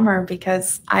real bummer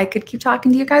because I could keep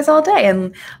talking to you guys all day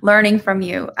and learning from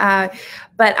you.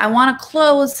 But I want to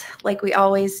close like we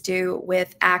always do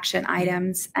with action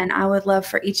items, and I would love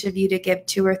for each of you to give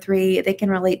 2 or 3. They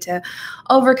can relate to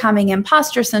overcoming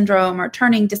imposter syndrome or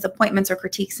turning disappointments or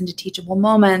critiques into teachable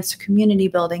moments, community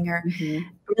building, or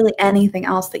really anything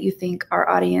else that you think our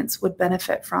audience would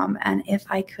benefit from. And if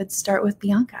I could start with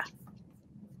Bianca.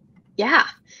 Yeah,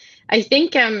 I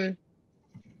think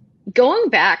going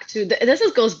back to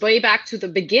goes way back to the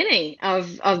beginning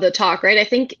of the talk, right? I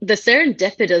think the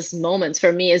serendipitous moments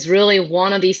for me is really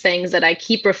one of these things that I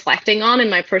keep reflecting on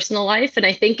in my personal life. And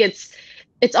I think it's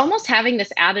almost having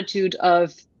this attitude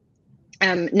of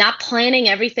not planning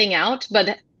everything out,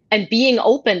 and being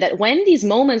open that when these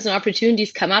moments and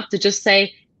opportunities come up to just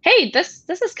say, hey, this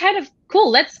is kind of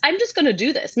cool. I'm just going to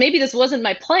do this. Maybe this wasn't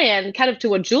my plan, kind of to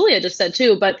what Julia just said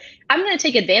too, but I'm going to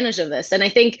take advantage of this. And I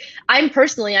think I'm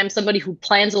somebody who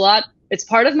plans a lot. It's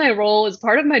part of my role. It's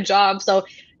part of my job. So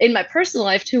in my personal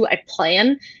life too, I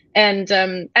plan. And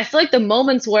I feel like the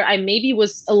moments where I maybe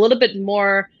was a little bit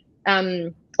more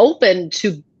open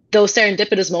to those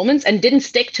serendipitous moments and didn't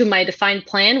stick to my defined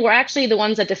plan were actually the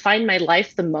ones that defined my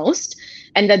life the most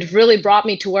and that really brought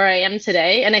me to where I am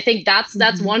today. And I think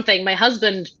that's one thing. My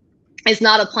husband is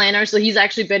not a planner, so he's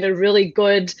actually been a really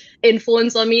good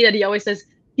influence on me that he always says,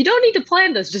 you don't need to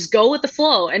plan this, just go with the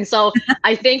flow. And so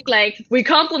I think like we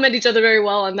complement each other very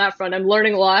well on that front. I'm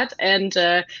learning a lot. And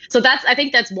so I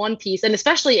think that's one piece. And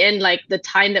especially in like the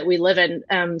time that we live in,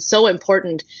 so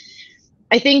important.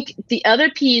 I think the other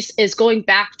piece is going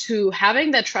back to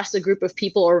having that trusted group of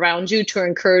people around you to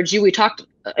encourage you. We talked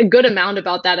a good amount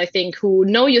about that, I think, who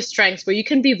know your strengths, where you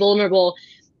can be vulnerable,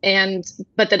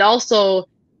 but that also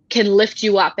can lift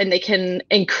you up and they can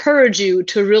encourage you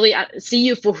to really see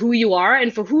you for who you are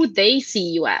and for who they see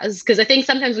you as. Because I think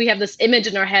sometimes we have this image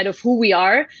in our head of who we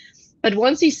are, but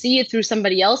once you see it through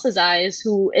somebody else's eyes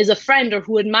who is a friend or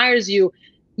who admires you,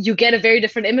 you get a very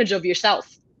different image of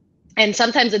yourself. And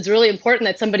sometimes it's really important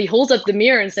that somebody holds up the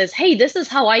mirror and says, hey, this is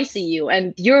how I see you.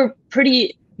 And you're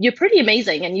pretty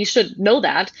amazing and you should know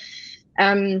that.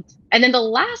 And then the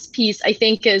last piece, I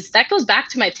think, is that goes back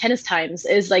to my tennis times,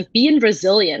 is like being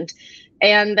resilient.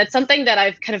 And that's something that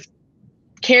I've kind of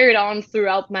carried on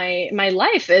throughout my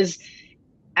life. Is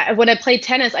when I played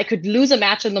tennis, I could lose a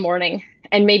match in the morning,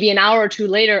 and maybe an hour or two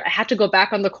later, I had to go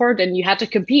back on the court and you had to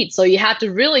compete. So you had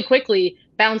to really quickly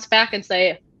bounce back and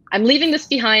say, I'm leaving this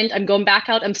behind, I'm going back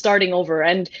out, I'm starting over.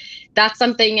 And that's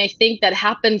something I think that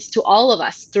happens to all of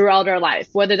us throughout our life,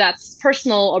 whether that's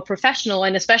personal or professional,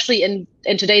 and especially in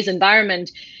today's environment,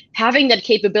 having that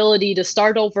capability to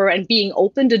start over and being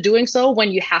open to doing so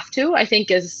when you have to, I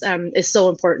think is so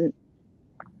important.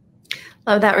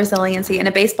 Love that resiliency and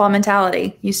a baseball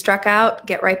mentality. You struck out,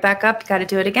 get right back up, got to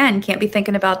do it again. Can't be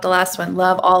thinking about the last one.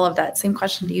 Love all of that. Same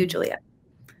question to you, Julia.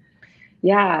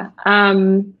 Yeah.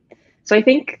 So I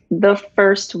think the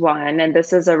first one, and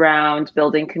this is around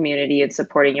building community and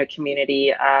supporting your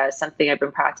community, something I've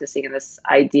been practicing in this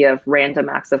idea of random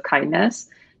acts of kindness.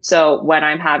 So when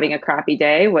I'm having a crappy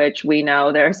day, which we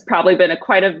know there's probably been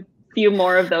quite a few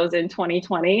more of those in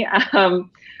 2020,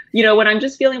 you know, when I'm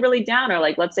just feeling really down, or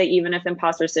like, let's say, even if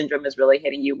imposter syndrome is really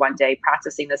hitting you one day,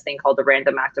 practicing this thing called the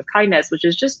random act of kindness, which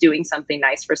is just doing something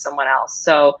nice for someone else.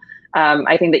 So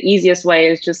I think the easiest way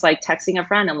is just like texting a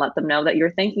friend and let them know that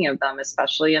you're thinking of them,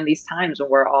 especially in these times when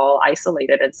we're all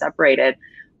isolated and separated,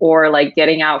 or like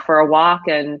getting out for a walk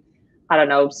and, I don't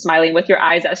know, smiling with your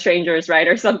eyes at strangers, right?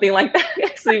 Or something like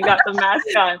that. So you've got the mask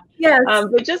on. Yes.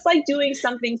 But just like doing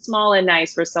something small and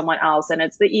nice for someone else. And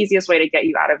it's the easiest way to get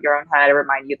you out of your own head and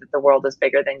remind you that the world is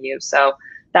bigger than you. So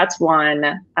that's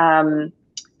one.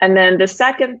 And then the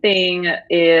second thing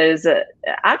is,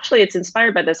 actually, it's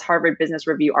inspired by this Harvard Business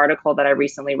Review article that I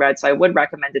recently read. So I would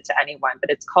recommend it to anyone, but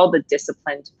it's called The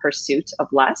Disciplined Pursuit of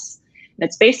Less. And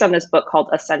it's based on this book called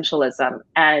Essentialism.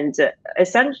 And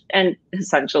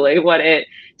essentially what it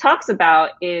talks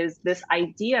about is this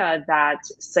idea that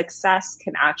success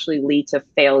can actually lead to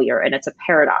failure, and it's a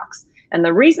paradox. And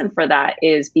the reason for that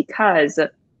is because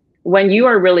when you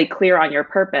are really clear on your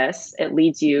purpose, it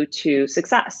leads you to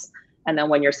success. And then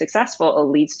when you're successful, it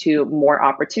leads to more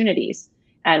opportunities.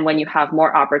 And when you have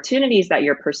more opportunities that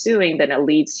you're pursuing, then it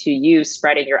leads to you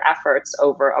spreading your efforts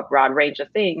over a broad range of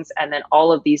things. And then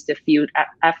all of these diffuse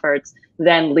efforts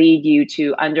then lead you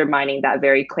to undermining that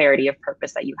very clarity of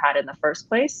purpose that you had in the first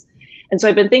place. And so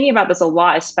I've been thinking about this a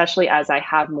lot, especially as I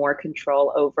have more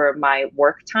control over my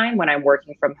work time when I'm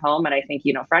working from home. And I think,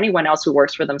 you know, for anyone else who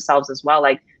works for themselves as well,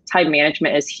 like time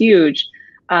management is huge.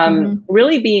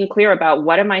 Really being clear about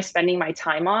what am I spending my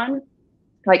time on?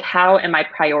 Like, how am I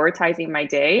prioritizing my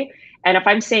day? And if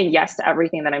I'm saying yes to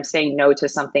everything, then I'm saying no to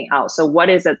something else. So what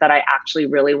is it that I actually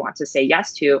really want to say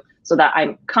yes to, so that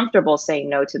I'm comfortable saying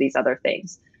no to these other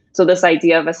things? So this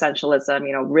idea of essentialism,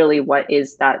 you know, really what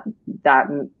is that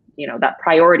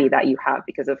priority that you have?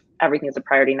 Because if everything is a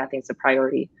priority, nothing's a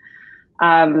priority.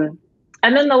 And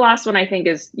then the last one I think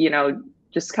is, you know,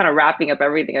 just kind of wrapping up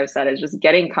everything I've said, is just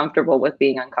getting comfortable with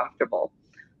being uncomfortable.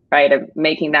 Right, and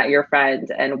making that your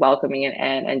friend and welcoming it in,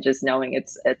 and just knowing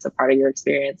it's a part of your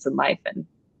experience in life. And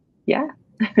yeah.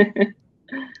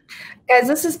 Guys,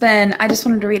 this has been, I just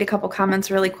wanted to read a couple comments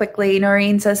really quickly.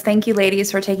 Noreen says, thank you,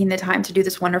 ladies, for taking the time to do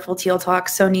this wonderful Teal Talk.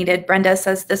 So needed. Brenda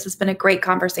says, this has been a great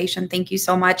conversation. Thank you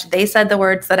so much. They said the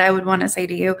words that I would want to say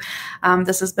to you.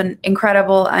 This has been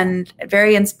incredible and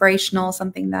very inspirational,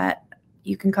 something that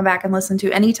you can come back and listen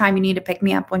to anytime you need to pick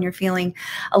me up when you're feeling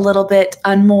a little bit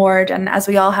unmoored. And as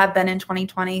we all have been in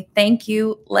 2020, thank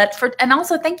you. And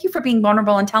also thank you for being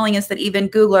vulnerable and telling us that even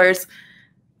Googlers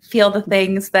feel the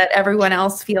things that everyone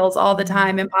else feels all the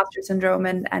time, imposter syndrome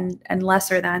and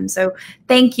lesser than. So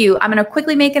thank you. I'm going to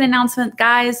quickly make an announcement,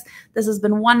 guys. This has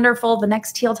been wonderful. The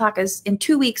next Teal Talk is in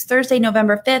 2 weeks, Thursday,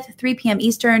 November 5th, 3 p.m.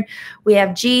 Eastern. We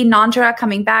have G. Nandra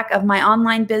coming back of My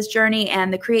Online Biz Journey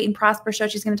and the Create and Prosper Show.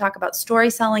 She's going to talk about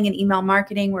story selling and email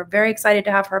marketing. We're very excited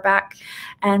to have her back.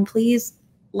 And please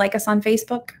like us on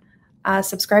Facebook.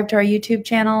 Subscribe to our YouTube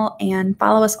channel and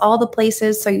follow us all the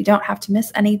places so you don't have to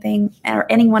miss anything or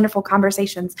any wonderful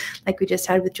conversations like we just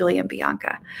had with Julia and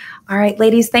Bianca. All right,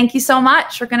 ladies, thank you so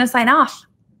much. We're going to sign off.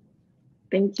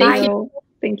 Thank you. Bye.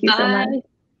 Thank you so much.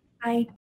 Bye.